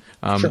your end.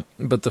 Sure.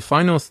 But the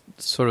final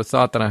sort of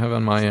thought that I have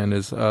on my end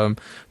is the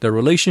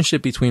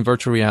relationship between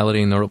virtual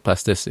reality and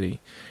neuroplasticity.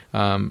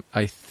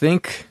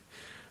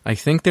 I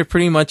think they're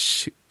pretty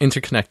much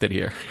interconnected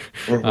here.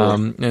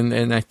 Mm-hmm.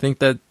 And I think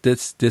that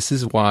this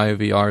is why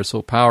VR is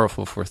so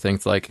powerful for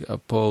things like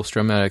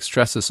post-traumatic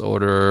stress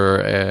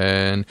disorder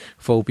and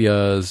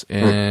phobias.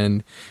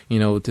 And,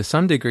 to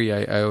some degree,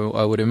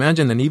 I would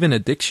imagine that even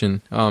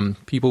addiction,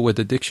 people with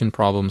addiction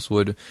problems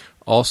would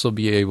also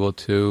be able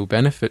to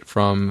benefit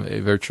from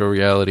a virtual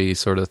reality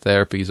sort of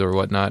therapies or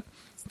whatnot.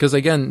 Because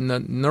again,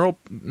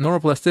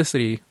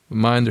 neuroplasticity,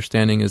 my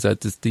understanding is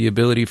that it's the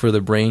ability for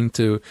the brain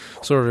to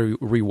sort of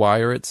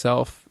rewire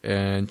itself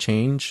and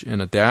change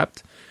and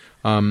adapt.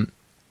 And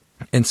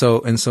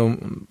so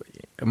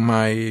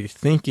my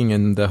thinking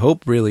and the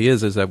hope really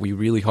is that we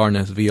really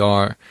harness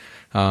VR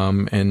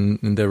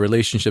and the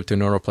relationship to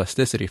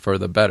neuroplasticity for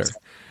the better.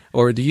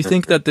 Or do you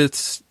think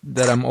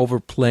that I'm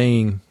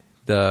overplaying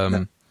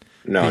the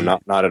No,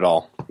 not at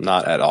all.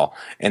 Not at all.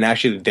 And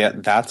actually,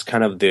 that's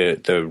kind of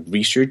the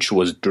research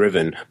was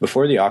driven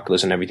before the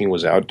Oculus and everything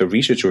was out. The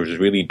research was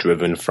really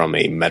driven from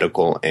a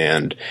medical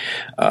and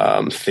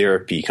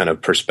therapy kind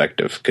of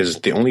perspective,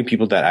 because the only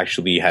people that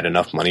actually had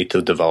enough money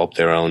to develop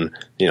their own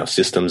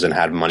systems and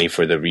had money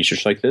for the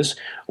research like this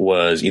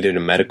was either the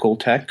medical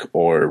tech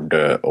or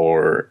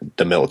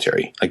the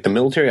military. Like the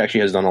military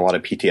actually has done a lot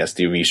of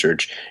PTSD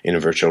research in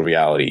virtual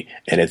reality,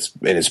 and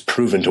it's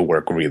proven to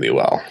work really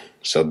well.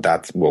 So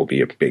that will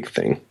be a big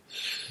thing.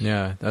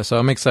 Yeah, so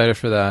I'm excited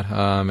for that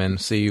and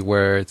see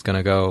where it's going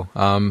to go.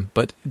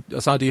 But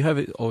Assad, do you have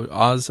it, or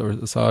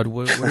Assad,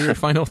 what are your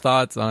final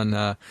thoughts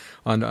on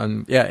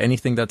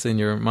anything that's in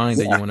your mind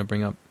that you want to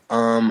bring up?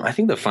 I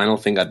think the final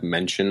thing I'd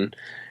mention,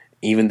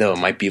 even though it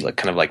might be like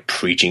kind of like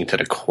preaching to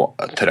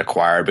the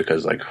choir,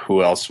 because like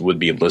who else would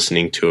be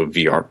listening to a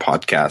VR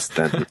podcast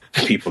than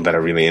people that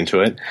are really into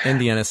it? And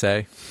the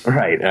NSA.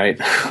 Right.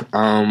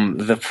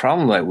 The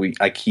problem that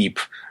I keep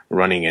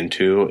running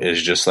into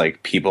is just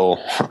like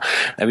people,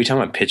 every time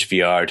I pitch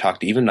VR, talk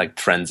to even like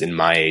friends in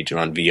my age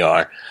around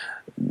VR,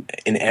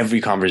 in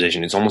every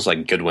conversation, it's almost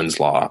like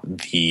Goodwin's Law.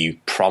 The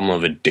problem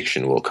of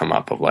addiction will come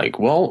up of like,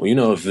 well,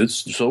 if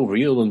it's so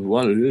real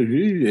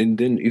and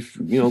then if,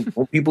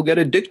 people get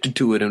addicted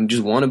to it and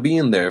just want to be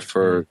in there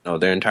for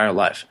their entire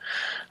life.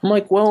 I'm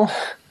like, well,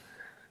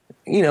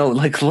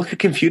 like look at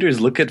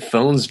computers, look at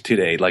phones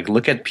today, like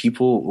look at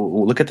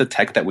people, look at the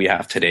tech that we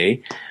have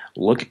today.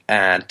 Look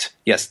at,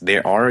 yes,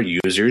 there are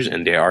users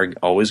and there are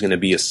always going to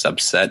be a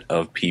subset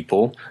of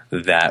people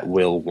that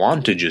will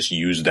want to just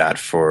use that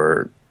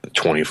for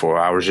 24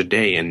 hours a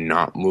day and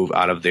not move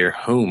out of their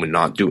home and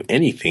not do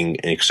anything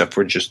except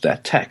for just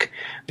that tech.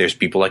 There's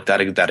people like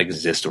that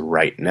exist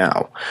right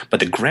now.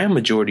 But the grand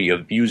majority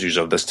of users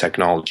of this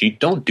technology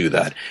don't do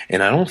that.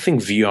 And I don't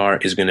think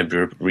VR is going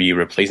to be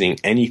replacing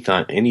any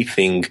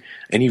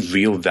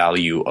real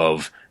value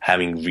of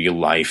having real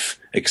life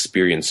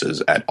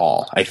experiences at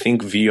all. I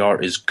think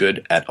VR is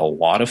good at a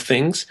lot of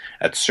things,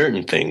 at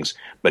certain things,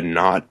 but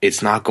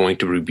it's not going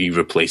to be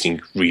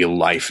replacing real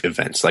life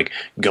events. Like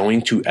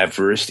going to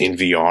Everest in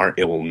VR,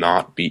 it will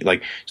not be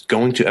like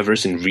going to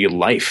Everest in real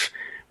life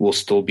will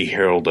still be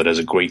heralded as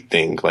a great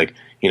thing. Like,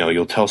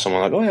 you'll tell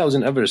someone like, oh yeah, I was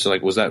in Everest. So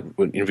like, was that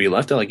in real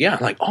life? They're like, yeah.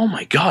 I'm like, oh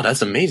my God,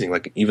 that's amazing.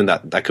 Like even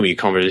that could be a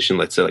conversation,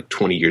 let's say like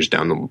 20 years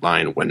down the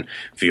line when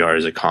VR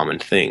is a common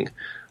thing.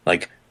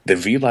 Like, the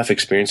real life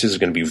experiences is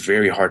going to be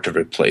very hard to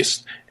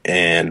replace,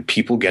 and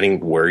people getting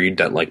worried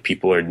that like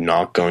people are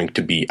not going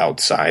to be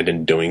outside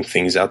and doing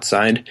things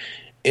outside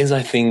is,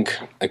 I think,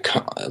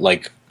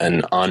 like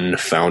an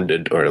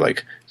unfounded or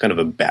like kind of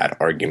a bad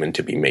argument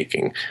to be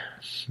making.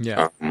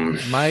 Yeah,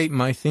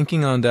 my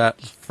thinking on that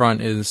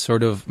front is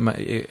sort of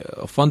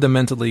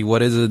fundamentally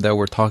what is it that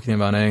we're talking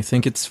about, and I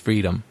think it's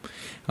freedom.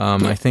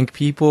 I think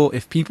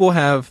if people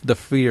have the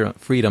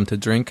freedom to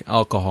drink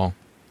alcohol.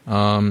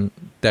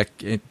 That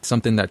it's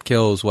something that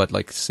kills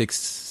like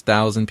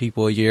 6,000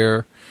 people a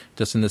year,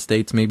 just in the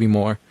States, maybe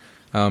more.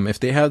 If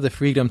they have the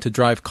freedom to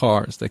drive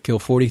cars that kill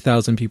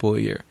 40,000 people a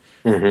year,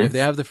 if they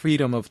have the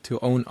freedom to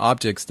own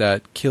objects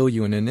that kill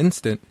you in an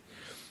instant,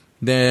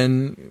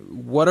 then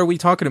what are we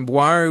talking about?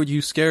 Why are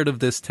you scared of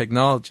this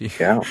technology?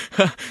 Yeah.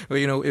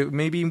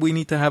 Maybe we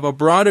need to have a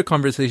broader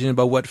conversation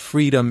about what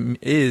freedom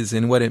is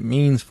and what it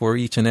means for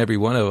each and every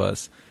one of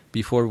us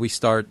before we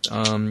start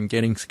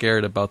getting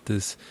scared about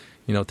this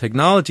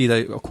technology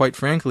that, quite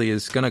frankly,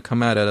 is going to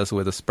come at us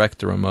with a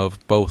spectrum of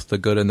both the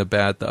good and the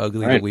bad, the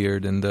ugly, the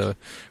weird, and the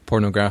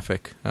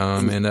pornographic.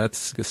 And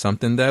that's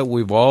something that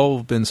we've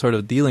all been sort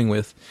of dealing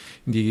with.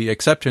 The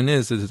exception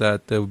is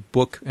that the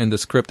book and the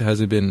script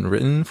hasn't been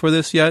written for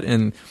this yet.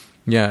 And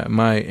yeah,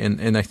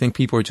 and I think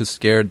people are just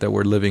scared that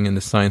we're living in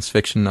the science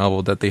fiction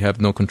novel that they have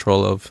no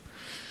control of.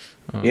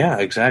 Yeah,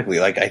 exactly.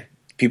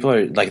 People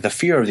are like, the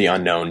fear of the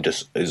unknown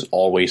just is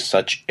always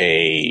such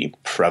a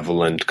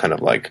prevalent kind of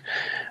like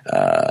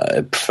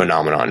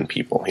phenomenon in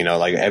people.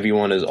 Like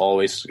everyone is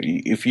always,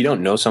 if you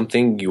don't know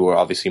something, you are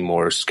obviously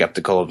more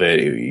skeptical of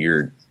it.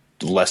 You're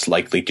less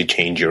likely to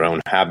change your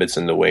own habits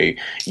and the way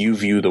you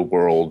view the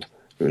world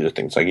or the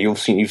things. Like you've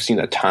seen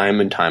that time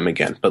and time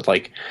again. But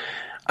like,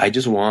 I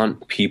just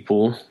want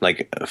people,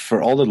 like,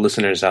 for all the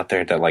listeners out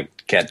there that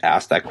like get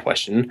asked that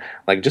question,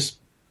 like just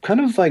kind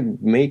of like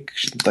make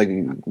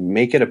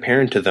it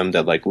apparent to them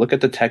that like, look at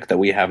the tech that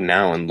we have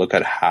now and look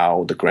at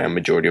how the grand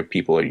majority of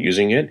people are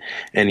using it,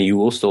 and you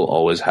will still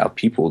always have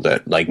people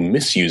that like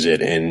misuse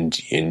it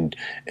and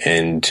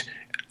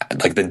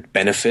like the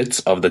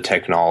benefits of the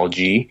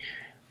technology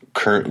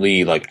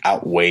currently like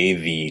outweigh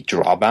the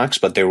drawbacks,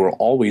 but there will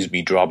always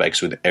be drawbacks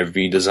with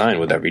every design,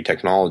 with every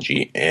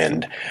technology,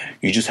 and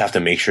you just have to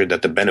make sure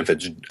that the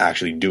benefits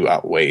actually do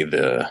outweigh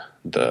the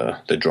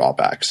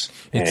drawbacks.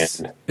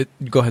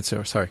 Go ahead,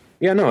 sir. Sorry.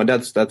 Yeah, no,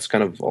 that's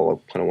kind of all I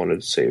kind of wanted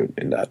to say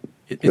in that.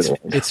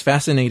 It's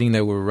fascinating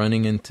that we're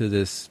running into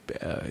this.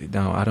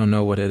 Now I don't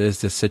know what it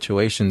is. This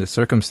situation, this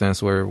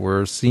circumstance where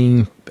we're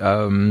seeing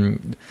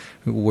who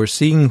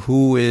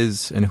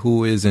is and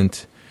who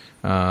isn't.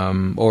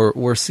 Or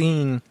we're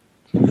seeing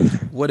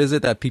what is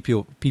it that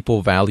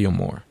people value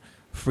more,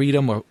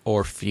 freedom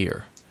or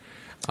fear?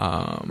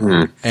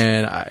 And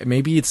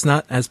maybe it's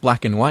not as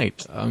black and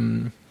white.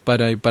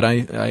 But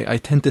I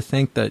tend to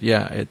think that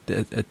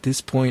at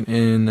this point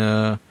in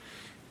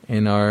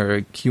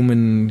our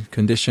human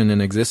condition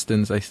and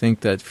existence, I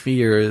think that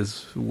fear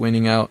is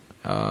winning out.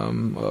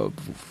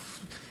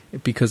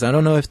 Because I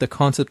don't know if the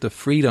concept of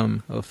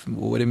freedom, of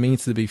what it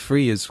means to be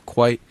free, is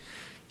quite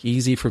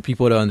easy for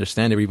people to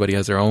understand. Everybody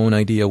has their own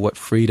idea what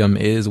freedom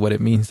is, what it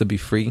means to be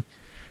free.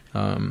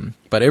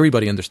 But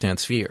everybody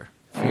understands fear.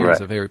 Fear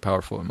is a very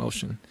powerful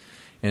emotion,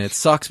 and it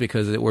sucks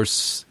because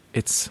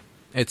it's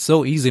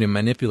so easy to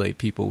manipulate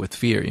people with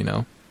fear, you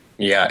know?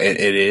 Yeah,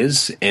 it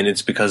is, and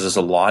it's because it's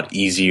a lot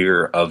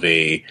easier of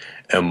a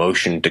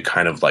emotion to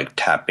kind of like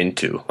tap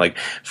into. Like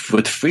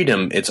with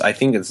freedom, I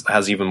think it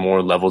has even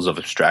more levels of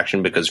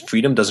abstraction, because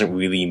freedom doesn't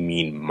really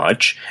mean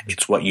much.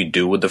 It's what you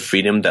do with the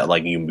freedom that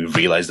like you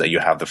realize that you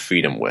have the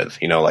freedom with.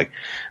 You know, like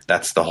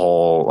that's the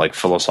whole like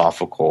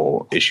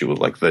philosophical issue with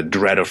like the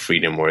dread of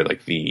freedom, or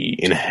like the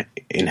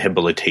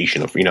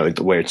inhabilitation of, you know,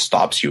 where it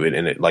stops you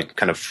and it like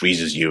kind of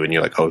freezes you, and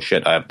you're like, oh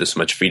shit, I have this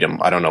much freedom,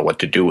 I don't know what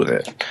to do with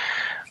it.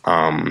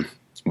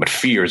 But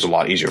fear is a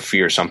lot easier.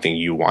 Fear is something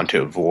you want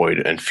to avoid,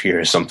 and fear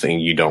is something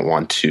you don't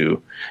want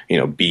to, you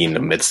know, be in the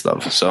midst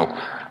of. So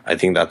I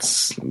think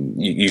that's,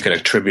 you can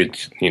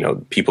attribute, you know,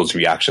 people's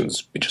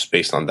reactions just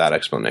based on that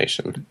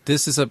explanation.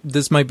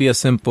 This might be a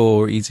simple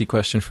or easy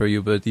question for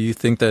you, but do you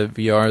think that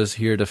VR is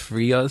here to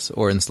free us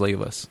or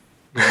enslave us?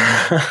 Do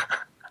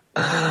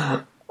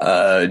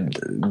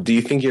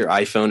you think your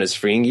iPhone is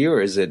freeing you,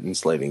 or is it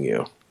enslaving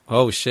you?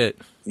 Oh shit.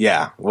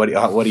 Yeah. What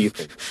do you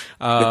think?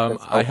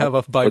 I have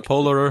a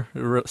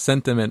bipolar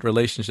sentiment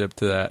relationship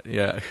to that.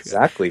 Yeah.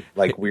 Exactly.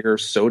 Like we're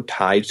so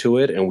tied to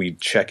it, and we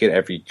check it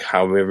every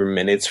however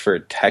minutes for a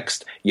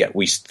text. Yet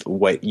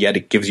yet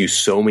it gives you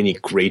so many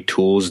great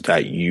tools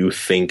that you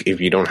think if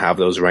you don't have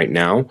those right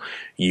now,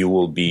 you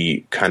will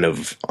be kind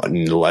of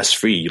less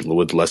free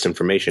with less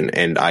information.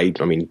 And I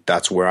mean,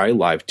 that's where I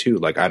live too.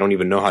 Like I don't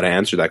even know how to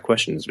answer that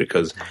question,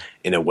 because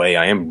in a way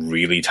I am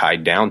really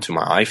tied down to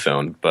my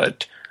iPhone,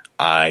 but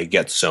I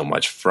get so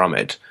much from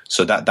it.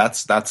 So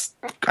that's I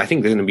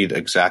think they're going to be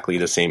exactly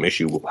the same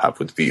issue we'll have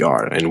with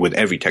VR and with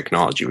every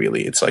technology.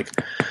 Really, it's like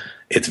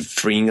it's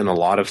freeing in a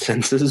lot of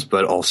senses,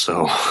 but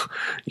also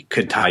it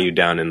could tie you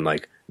down, and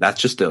like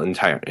that's just the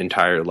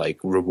entire like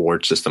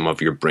reward system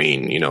of your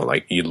brain. You know,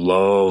 like you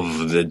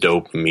love the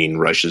dopamine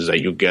rushes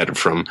that you get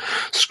from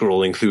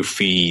scrolling through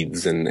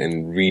feeds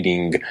and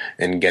reading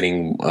and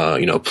getting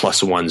you know,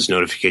 +1s,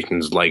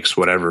 notifications, likes,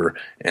 whatever,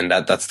 and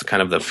that's the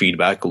kind of the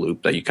feedback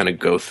loop that you kind of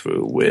go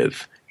through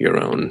with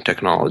your own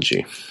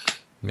technology.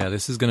 Yeah,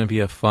 this is going to be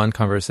a fun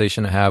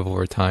conversation to have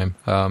over time.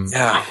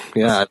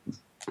 Yeah.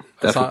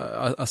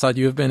 Asad,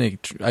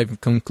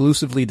 I've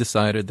conclusively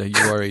decided that you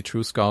are a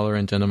true scholar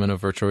and gentleman of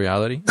virtual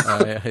reality.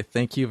 I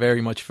thank you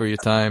very much for your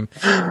time.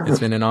 It's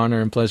been an honor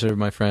and pleasure,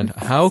 my friend.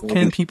 How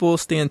can people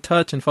stay in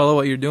touch and follow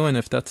what you're doing,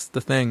 if that's the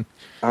thing?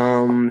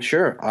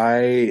 Sure.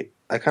 I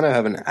kind of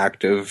have an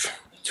active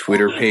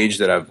Twitter page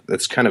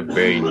that's kind of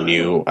very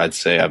new. I'd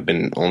say I've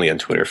been only on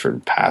Twitter for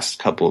the past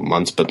couple of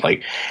months, but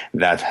like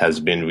that has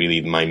been really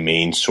my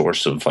main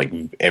source of like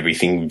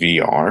everything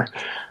VR.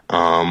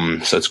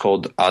 So it's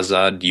called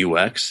Azad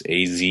UX,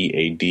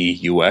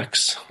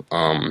 AZADUX.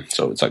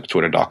 So it's like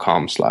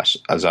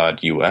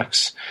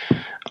twitter.com/AzadUX.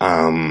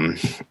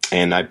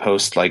 And I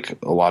post like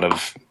a lot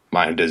of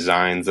my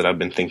designs that I've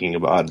been thinking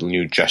about,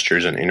 new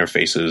gestures and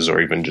interfaces,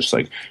 or even just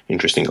like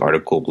interesting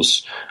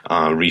articles,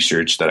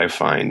 research that I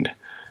find.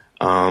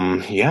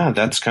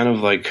 That's kind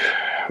of like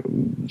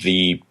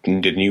the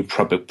new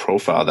public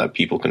profile that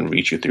people can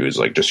reach you through is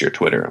like just your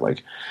Twitter.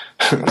 Like,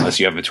 unless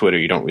you have a Twitter,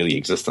 you don't really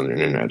exist on the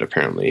internet,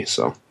 apparently.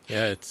 So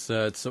yeah, it's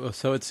so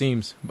it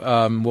seems.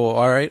 Well,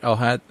 all right,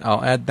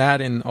 I'll add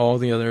that in all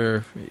the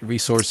other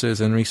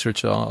resources and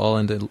research, all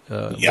in the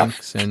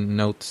links and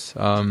notes.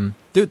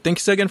 Dude,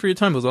 thanks again for your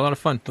time. It was a lot of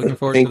fun. Looking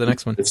forward to the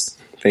next one.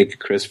 Thank you,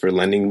 Chris, for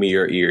lending me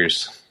your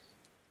ears.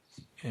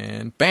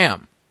 And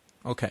bam.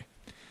 Okay.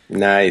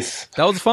 Nice. That was fun.